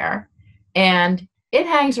everywhere. And it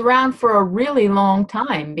hangs around for a really long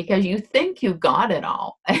time because you think you got it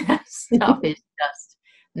all. And that stuff is just,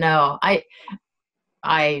 no, I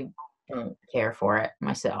don't care for it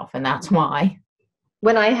myself. And that's why.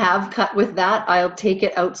 When I have cut with that, I'll take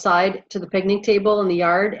it outside to the picnic table in the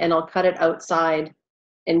yard, and I'll cut it outside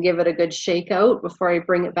and give it a good shake out before I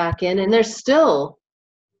bring it back in. And there's still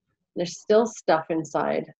stuff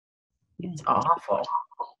inside. It's awful.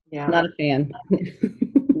 Yeah. Not a fan.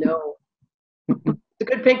 No. It's a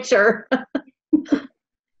good picture.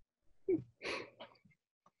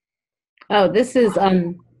 Oh, this is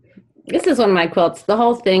one of my quilts. The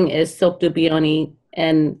whole thing is silk dupioni,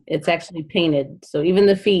 and it's actually painted. So even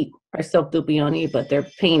the feet are silk dupioni, but they're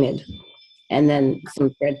painted, and then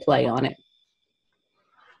some thread play on it.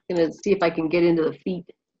 I'm gonna see if I can get into the feet.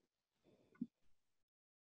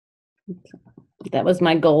 That was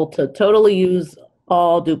my goal, to totally use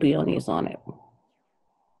all dupionis on it.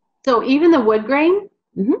 So even the wood grain,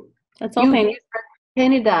 That's all painted.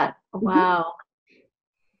 painted that. Wow.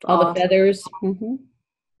 All Awesome. the feathers.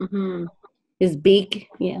 His beak.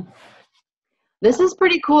 Yeah. This is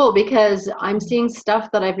pretty cool because I'm seeing stuff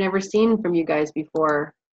that I've never seen from you guys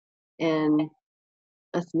before, and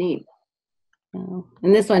that's neat.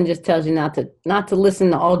 And this one just tells you not to listen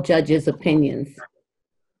to all judges' opinions,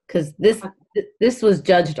 because this was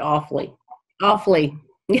judged awfully.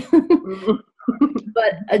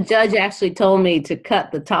 But a judge actually told me to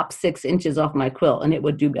cut the top 6 inches off my quilt, and it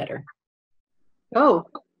would do better. Oh.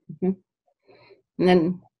 And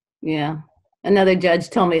then, yeah, another judge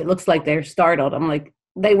told me it looks like they're startled. I'm like,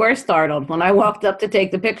 they were startled. When I walked up to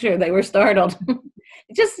take the picture, they were startled.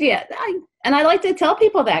 I like to tell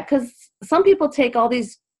people that, because some people take all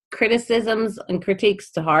these criticisms and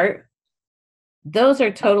critiques to heart. Those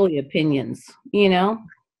are totally opinions, you know?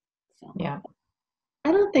 So. Yeah.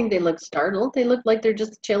 I don't think they look startled. They look like they're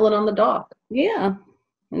just chilling on the dock. Yeah.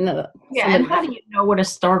 No, Yeah, and how do you know what a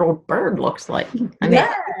startled bird looks like? I mean,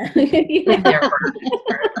 yeah. maybe they're birds.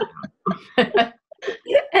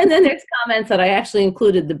 And then there's comments that I actually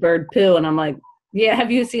included the bird poo, and I'm like, yeah,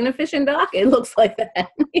 have you seen a fishing dock? It looks like that.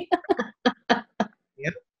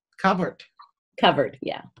 Yep, covered. Covered,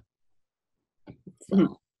 yeah.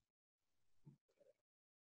 So.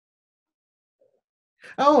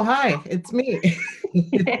 Oh, hi, it's me.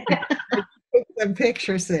 Put some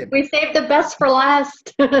pictures in. We saved the best for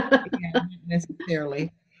last. Yeah, not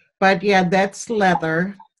necessarily. But yeah, that's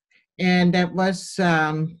leather. And that was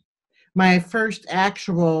my first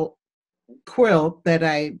actual quilt that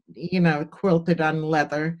I, quilted on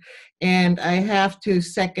leather. And I have to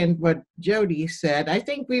second what Jody said. I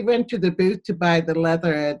think we went to the booth to buy the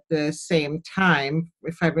leather at the same time,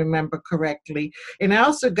 if I remember correctly. And I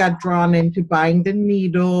also got drawn into buying the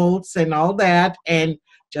needles and all that. And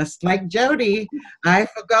just like Jody, I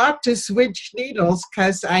forgot to switch needles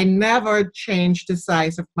because I never changed the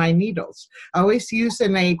size of my needles. I always use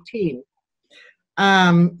an 18.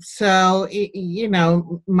 So,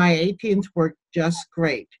 my 18s worked just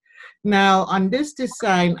great. Now, on this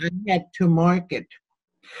design, I had to mark it.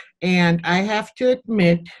 And I have to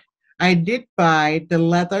admit, I did buy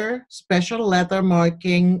the special leather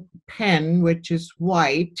marking pen, which is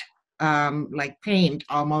white, like paint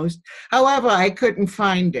almost. However, I couldn't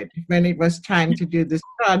find it when it was time to do this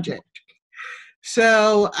project.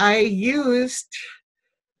 So I used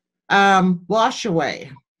wash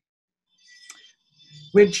away,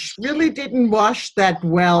 which really didn't wash that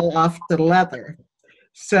well off the leather.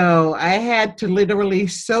 So I had to literally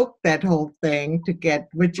soak that whole thing to get,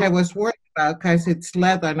 which I was worried about because it's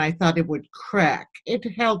leather and I thought it would crack. It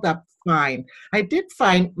held up fine. I did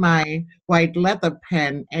find my white leather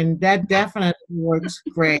pen, and that definitely works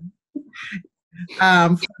great.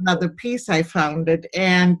 For another piece, I found it,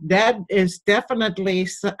 and that is definitely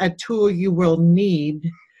a tool you will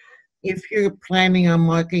need if you're planning on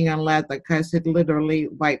marking on leather, because it literally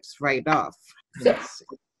wipes right off. So,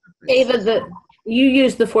 Ava, you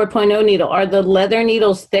use the 4.0 needle. Are the leather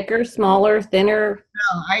needles thicker, smaller, thinner?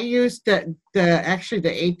 No, I used actually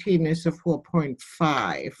the 18 is a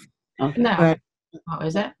 4.5. Okay. No. But, Oh,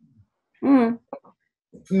 is it? no?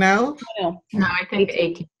 No, I think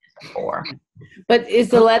 18 is a 4. But is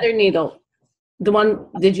the leather needle the one?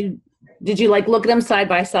 Did you like look at them side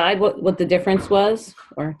by side? What the difference was,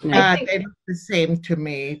 or no? They look the same to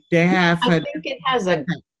me. They have. I think it has a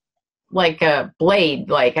blade.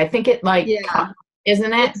 Like I think it Yeah.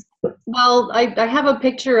 isn't it? Well, I have a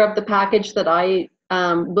picture of the package that I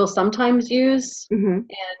will sometimes use, and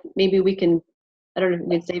maybe we can, I don't know if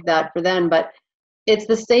we can save that for then, but it's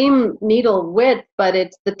the same needle width, but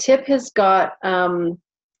the tip has got,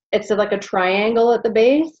 it's like a triangle at the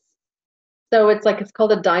base. So it's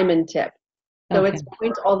called a diamond tip. So Okay. it's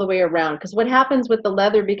points all the way around. Because what happens with the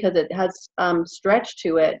leather, because it has stretch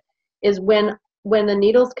to it, is when the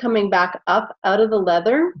needle's coming back up out of the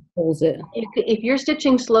leather, Pulls it. if you're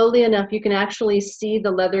stitching slowly enough, you can actually see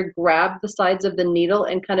the leather grab the sides of the needle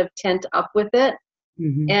and kind of tent up with it.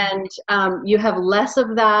 And you have less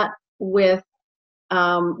of that with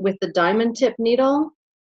the diamond tip needle.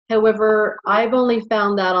 However, I've only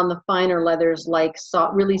found that on the finer leathers, like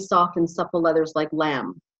really soft and supple leathers like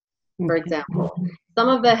lamb, for example. Some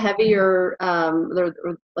of the heavier,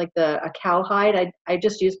 like a cowhide, I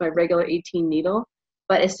just use my regular 18 needle.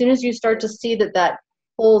 But as soon as you start to see that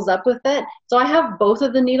pulls up with it, so I have both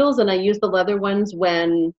of the needles, and I use the leather ones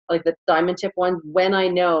when, like the diamond tip ones, when I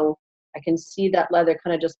know I can see that leather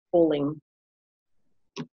kind of just pulling.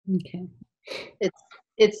 Okay.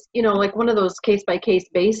 It's like one of those case by case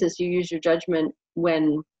basis. You use your judgment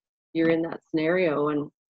when you're in that scenario,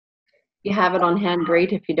 and you have it on hand,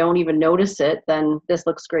 great. If you don't even notice it, then this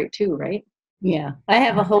looks great too, right? Yeah, I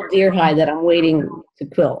have a whole deer hide that I'm waiting to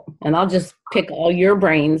quilt, and I'll just pick all your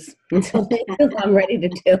brains until I'm ready to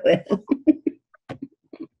do it.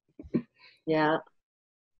 Yeah.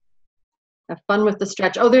 Have fun with the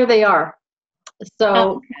stretch. Oh, there they are.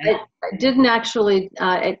 So okay. I didn't actually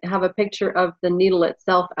have a picture of the needle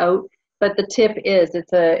itself out, but the tip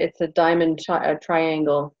it's a diamond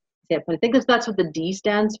triangle tip. I think that's what the D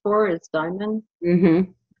stands for, is diamond.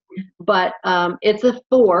 But it's a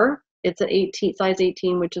 4. It's an 18, size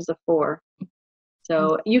 18, which is a 4.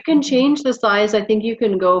 So you can change the size. I think you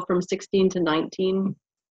can go from 16 to 19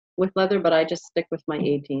 with leather, but I just stick with my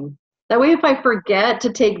 18. That way, if I forget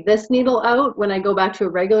to take this needle out when I go back to a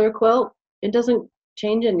regular quilt, it doesn't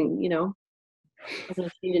change any,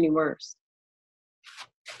 doesn't change any worse.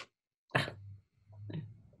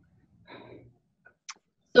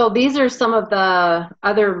 So these are some of the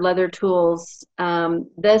other leather tools.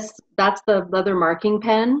 That's the leather marking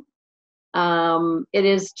pen. It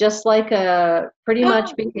is just like pretty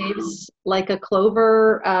much behaves like a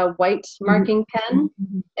Clover white marking pen,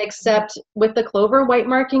 except with the Clover white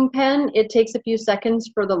marking pen, it takes a few seconds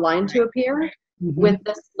for the line to appear. With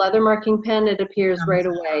this leather marking pen, it appears right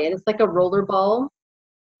away, and it's like a roller ball,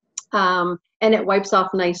 and it wipes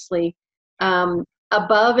off nicely.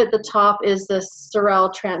 Above at the top is this Sorel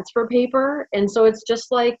transfer paper, and so it's just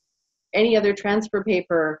like any other transfer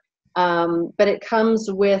paper, but it comes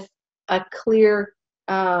with a clear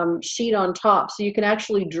sheet on top, so you can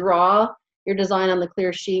actually draw your design on the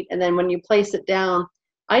clear sheet, and then when you place it down,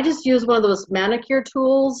 I just use one of those manicure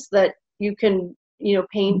tools that you can,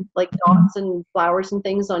 paint like dots and flowers and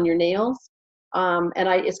things on your nails, and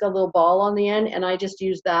it's got a little ball on the end, and I just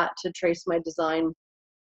use that to trace my design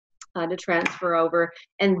to transfer over.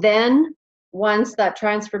 And then once that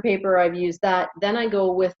transfer paper, I've used that, then I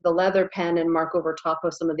go with the leather pen and mark over top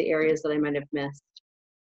of some of the areas that I might have missed.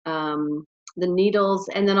 The needles,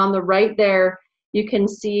 and then on the right there, you can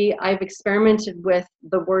see I've experimented with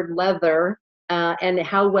the word leather and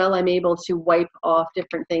how well I'm able to wipe off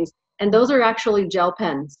different things. And those are actually gel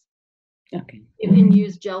pens. Okay. You can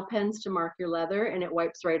use gel pens to mark your leather and it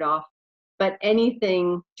wipes right off. But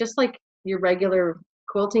anything, just like your regular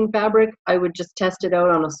quilting fabric, I would just test it out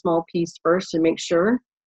on a small piece first and make sure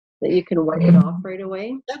that you can wipe it off right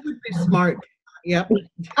away. That would be smart. Yep.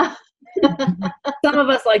 Some of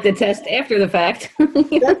us like to test after the fact.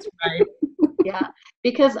 That's right. Yeah,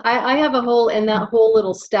 because I have a whole, in that whole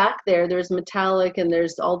little stack there's metallic and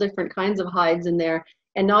there's all different kinds of hides in there,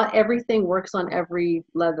 and not everything works on every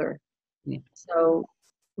leather. Yeah. So,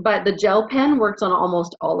 but the gel pen works on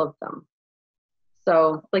almost all of them.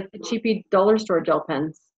 So like the cheapy dollar store gel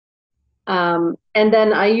pens. And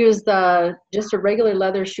then I use just a regular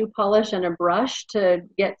leather shoe polish and a brush to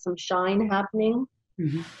get some shine happening.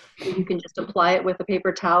 You can just apply it with a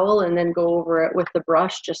paper towel and then go over it with the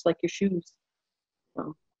brush, just like your shoes.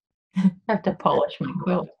 So. I have to polish my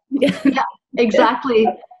quilt. Yeah, exactly.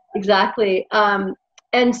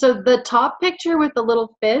 And so the top picture with the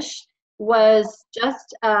little fish was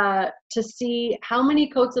just to see how many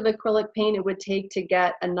coats of acrylic paint it would take to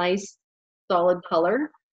get a nice solid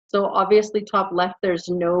color. So obviously top left, there's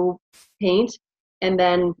no paint, and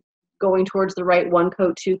then going towards the right, 1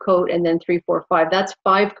 coat, 2 coat, and then 3, 4, 5. That's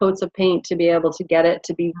 5 coats of paint to be able to get it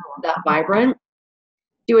to be that vibrant.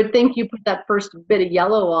 You would think you put that first bit of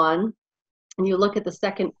yellow on and you look at the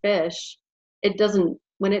second fish, it doesn't,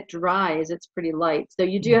 when it dries, it's pretty light. So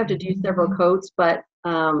you do have to do several coats, but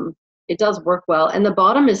it does work well. And the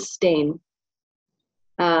bottom is stain.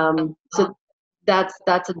 So that's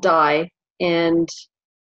a dye. And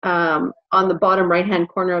on the bottom right-hand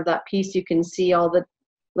corner of that piece, you can see all the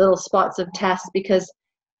little spots of test, because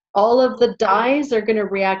all of the dyes are going to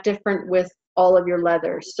react different with all of your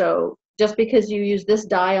leather. So just because you use this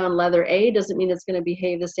dye on leather A doesn't mean it's going to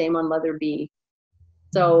behave the same on leather B.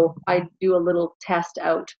 So I do a little test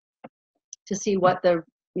out to see what to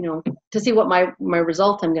see what my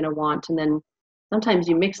result I'm going to want. And then sometimes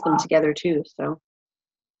you mix them together too. So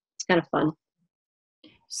it's kind of fun.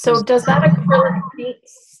 So does that acrylic paint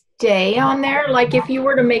stay on there? Like if you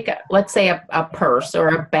were to make let's say a purse or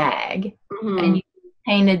a bag, and you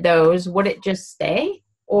painted those, would it just stay?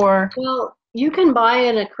 Or well, you can buy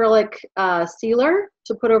an acrylic sealer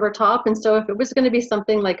to put over top, and so if it was going to be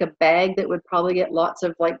something like a bag that would probably get lots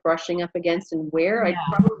of like brushing up against and wear, I'd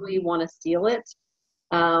probably want to seal it.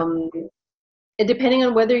 And depending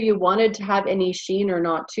on whether you wanted to have any sheen or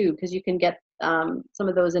not too, because you can get some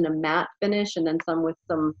of those in a matte finish and then some with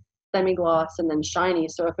some semi-gloss and then shiny.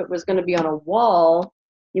 So if it was going to be on a wall,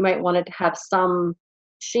 you might want it to have some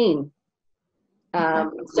sheen.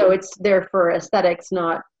 So it's there for aesthetics,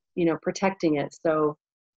 not protecting it. So,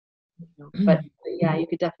 but yeah, you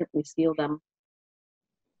could definitely seal them.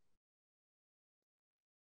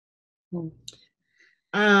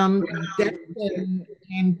 That's an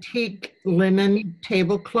antique linen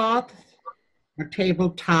tablecloth or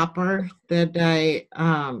table topper that I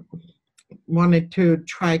wanted to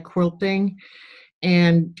try quilting,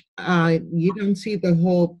 and you don't see the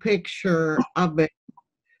whole picture of it,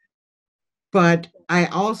 but I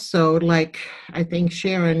also, like I think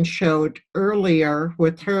Sharon showed earlier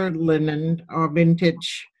with her linen or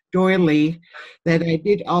vintage doily, that I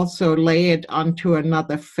did also lay it onto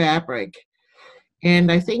another fabric. And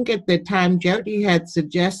I think at the time Jody had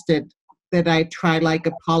suggested that I try like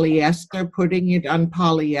a polyester, putting it on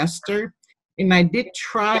polyester. And I did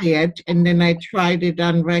try it, and then I tried it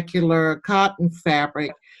on regular cotton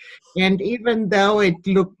fabric. And even though it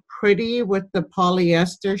looked pretty with the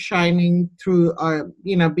polyester shining through,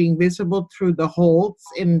 being visible through the holes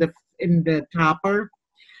in the topper.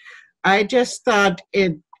 I just thought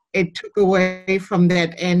it took away from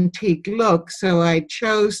that antique look, so I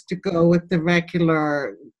chose to go with the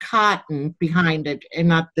regular cotton behind it and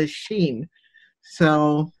not the sheen.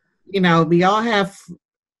 So, we all have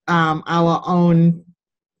our own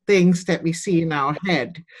things that we see in our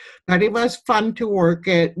head, but it was fun to work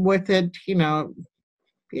with it,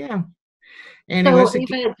 yeah. And it So was a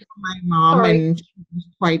gift even, for my mom, sorry. and she was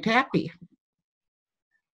quite happy.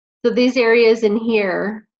 So these areas in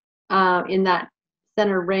here, in that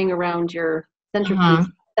center ring around your centerpiece,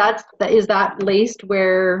 is that laced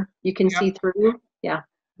where you can see through? Yeah.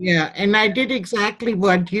 Yeah, and I did exactly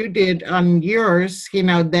what you did on yours,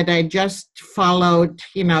 that I just followed,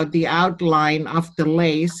 the outline of the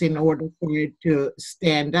lace in order for it to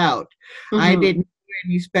stand out. I didn't do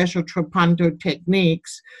any special trapunto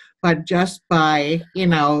techniques, but just by,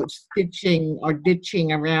 stitching or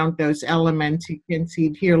ditching around those elements, you can see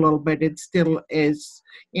it here a little bit, it still is,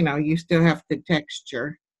 you still have the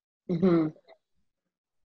texture. Yeah,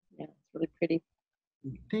 it's really pretty.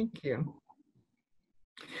 Thank you.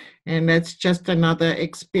 And that's just another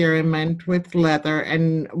experiment with leather.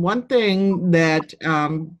 And one thing that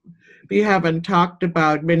we haven't talked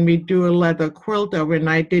about when we do a leather quilt, or when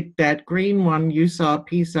I did that green one you saw a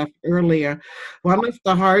piece of earlier, one of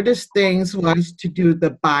the hardest things was to do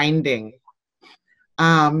the binding.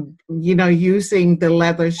 Using the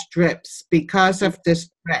leather strips because of the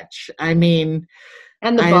stretch. I mean,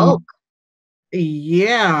 and the bulk.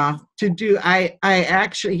 Yeah, I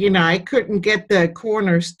actually, I couldn't get the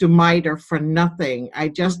corners to miter for nothing. I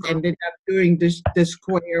just ended up doing the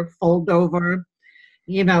square fold over,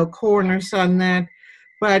 corners on that.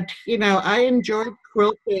 But, I enjoyed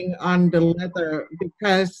quilting on the leather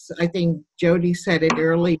because I think Jody said it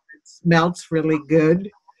earlier, it smells really good.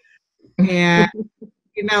 And,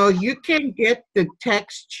 you can get the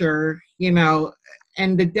texture,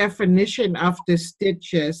 and the definition of the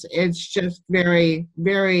stitches. It's just very,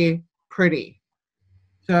 very pretty.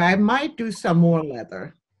 So I might do some more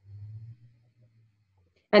leather.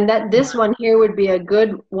 And this one here would be a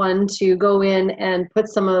good one to go in and put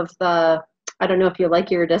some of the, I don't know if you like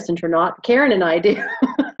iridescent or not. Karen and I do.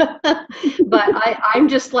 But I'm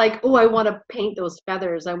just like, oh, I want to paint those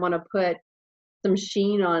feathers. I want to put some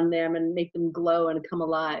sheen on them and make them glow and come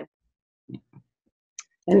alive.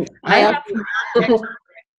 And I have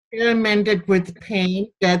experimented with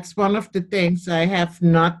paint. That's one of the things I have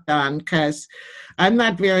not done because I'm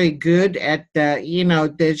not very good at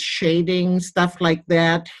the shading, stuff like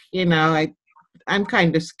that. I'm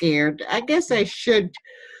kind of scared. I guess I should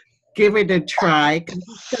give it a try because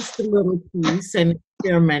it's just a little piece and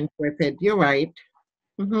experiment with it. You're right.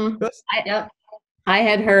 I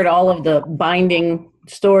had heard all of the binding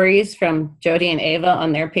stories from Jody and Ava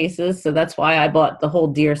on their pieces, so that's why I bought the whole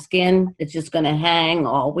deer skin. It's just going to hang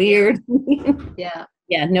all weird. Yeah.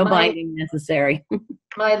 Yeah, no binding necessary.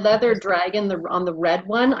 My leather dragon on the red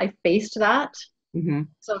one, I faced that.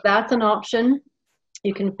 So that's an option.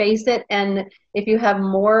 You can face it, and if you have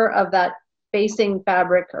more of that facing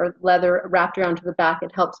fabric or leather wrapped around to the back,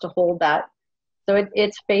 it helps to hold that. So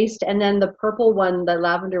it's faced, and then the purple one, the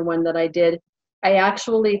lavender one that I did, I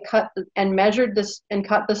actually cut and measured this and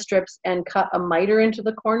cut the strips and cut a miter into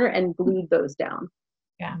the corner and glued those down.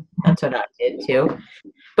 Yeah, that's what I did too.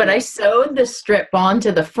 But I sewed the strip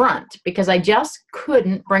onto the front because I just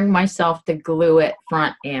couldn't bring myself to glue it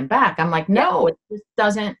front and back. I'm like, no, it just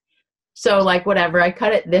doesn't. So like whatever, I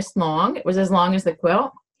cut it this long. It was as long as the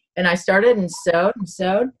quilt. And I started and sewed and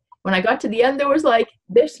sewed. When I got to the end, there was like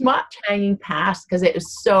this much hanging past because it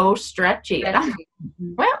was so stretchy. And I'm like,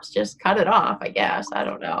 well, let's just cut it off, I guess. I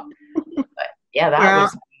don't know. But yeah, that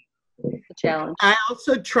was a challenge. I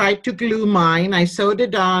also tried to glue mine. I sewed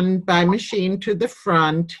it on by machine to the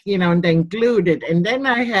front, and then glued it. And then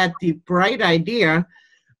I had the bright idea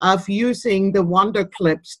of using the Wonder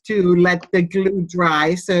Clips to let the glue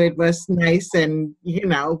dry so it was nice and,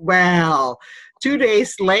 well, 2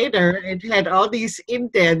 days later, it had all these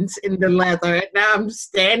indents in the leather, and now I'm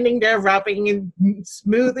standing there rubbing and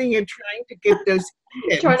smoothing and trying to get those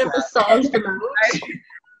indents trying to massage them out.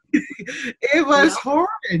 It was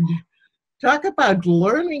horrid. Talk about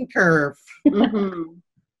learning curve.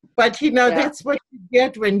 But, that's what you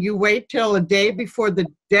get when you wait till a day before the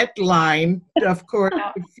deadline, of course,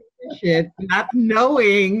 to finish it, not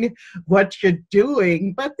knowing what you're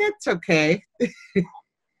doing, but that's okay.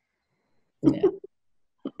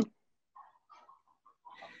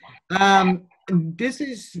 This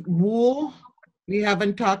is wool we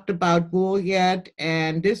haven't talked about wool yet,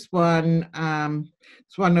 and this one,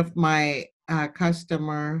 it's one of my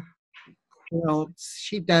customer quilts.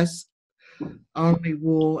 She does only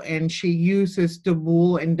wool, and she uses the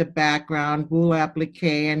wool in the background, wool applique,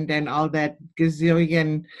 and then all that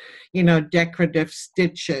gazillion, decorative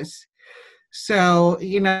stitches. So,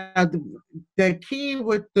 the key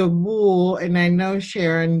with the wool, and I know,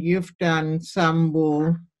 Sharon, you've done some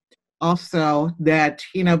wool also, that,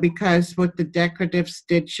 because with the decorative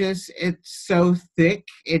stitches, it's so thick,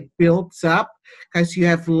 it builds up because you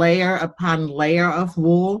have layer upon layer of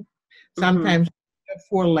wool. Sometimes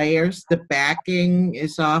 4 layers. The backing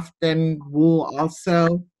is often wool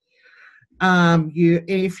also.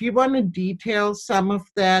 If you want to detail some of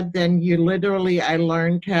that, then I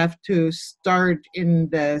learned have to start in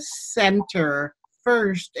the center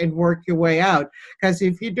first and work your way out. Because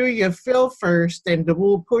if you do your fill first and the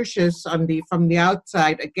wool pushes from the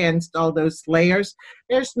outside against all those layers,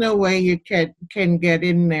 there's no way you can get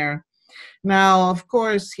in there. Now, of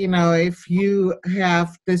course, if you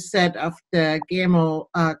have the set of the Gammill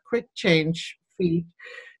quick change feet,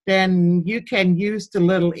 then you can use the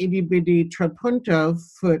little itty bitty trapunto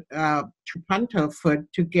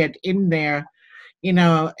foot to get in there,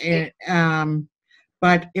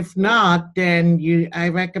 but if not, then I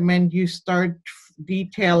recommend you start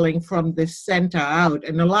detailing from the center out.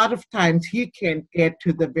 And a lot of times you can't get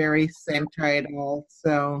to the very center at all.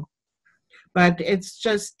 So, but it's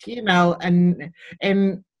just, and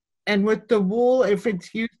with the wool, if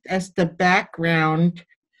it's used as the background,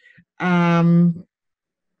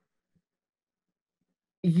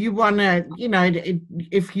 you want to,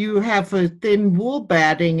 if you have a thin wool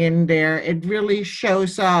batting in there, it really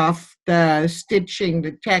shows off the stitching,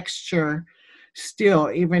 the texture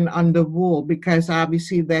still, even on the wool, because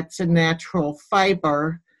obviously that's a natural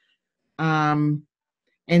fiber.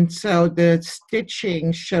 And so the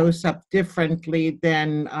stitching shows up differently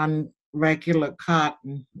than on regular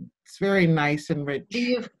cotton. It's very nice and rich. Do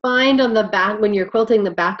you find on the back, when you're quilting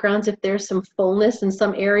the backgrounds, if there's some fullness in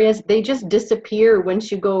some areas, they just disappear once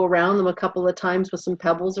you go around them a couple of times with some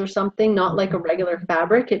pebbles or something, not like a regular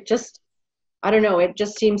fabric? It just, I don't know, it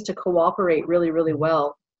just seems to cooperate really, really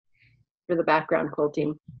well for the background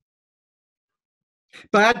quilting.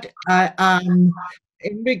 But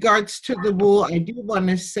in regards to the wool, I do want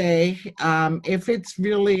to say, if it's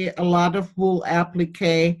really a lot of wool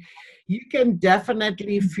applique, you can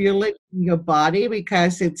definitely feel it in your body,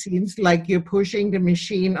 because it seems like you're pushing the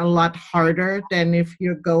machine a lot harder than if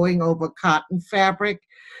you're going over cotton fabric.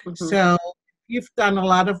 So if you've done a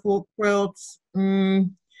lot of wool quilts,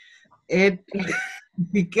 it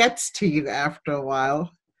gets to you after a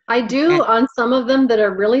while. I do on some of them that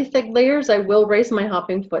are really thick layers. I will raise my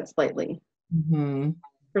hopping foot slightly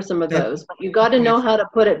for some of those. But you got to know how to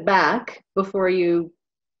put it back before you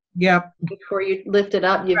lift it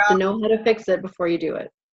up. You have to know how to fix it before you do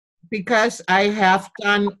it. Because I have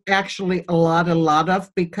done actually a lot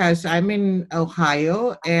of, because I'm in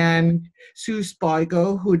Ohio, and Sue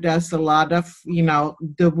Spoigo, who does a lot of,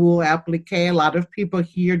 the wool applique, a lot of people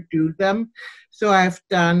here do them. So I've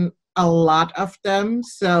done a lot of them.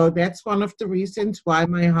 So that's one of the reasons why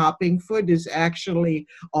my hopping foot is actually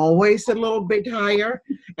always a little bit higher,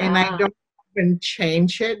 and I don't even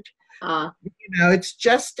change it. It's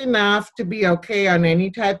just enough to be okay on any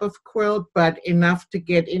type of quilt, but enough to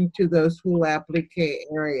get into those wool applique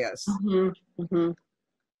areas.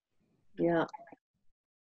 Yeah.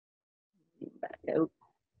 Back out.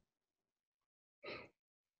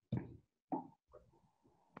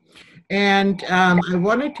 And I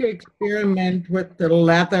wanted to experiment with the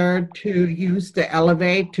leather, to use the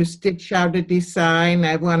Elevate to stitch out a design.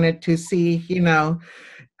 I wanted to see,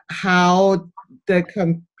 how the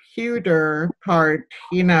computer part,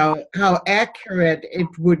 how accurate it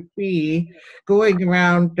would be going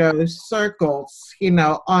around those circles,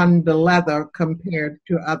 on the leather compared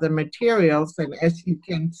to other materials. And as you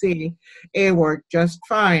can see, it worked just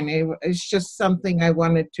fine. It's just something I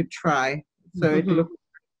wanted to try. So it looked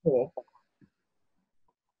cool.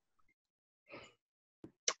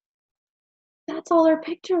 That's all our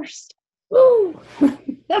pictures. Ooh,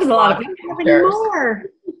 that was a lot of pictures. More.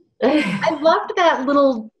 I loved that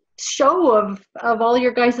little show of all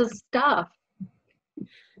your guys' stuff.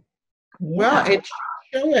 Well, it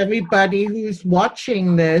should show everybody who's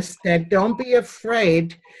watching this that don't be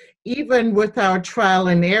afraid, even with our trial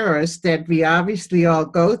and errors that we obviously all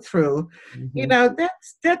go through.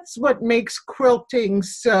 That's what makes quilting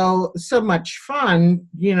so much fun,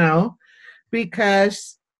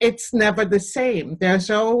 because it's never the same. There's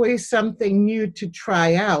always something new to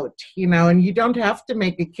try out, and you don't have to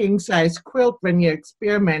make a king size quilt when you're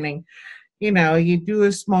experimenting. you do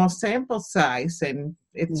a small sample size and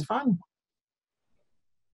it's fun.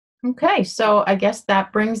 Okay, so I guess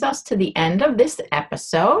that brings us to the end of this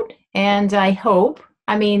episode. And I hope,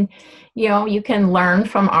 you can learn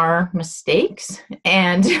from our mistakes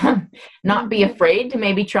and not be afraid to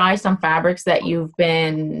maybe try some fabrics that you've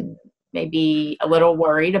been maybe a little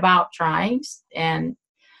worried about trying. And,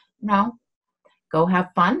 go have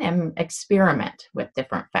fun and experiment with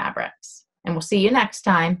different fabrics. And we'll see you next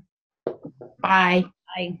time. Bye.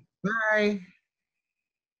 Bye. Bye.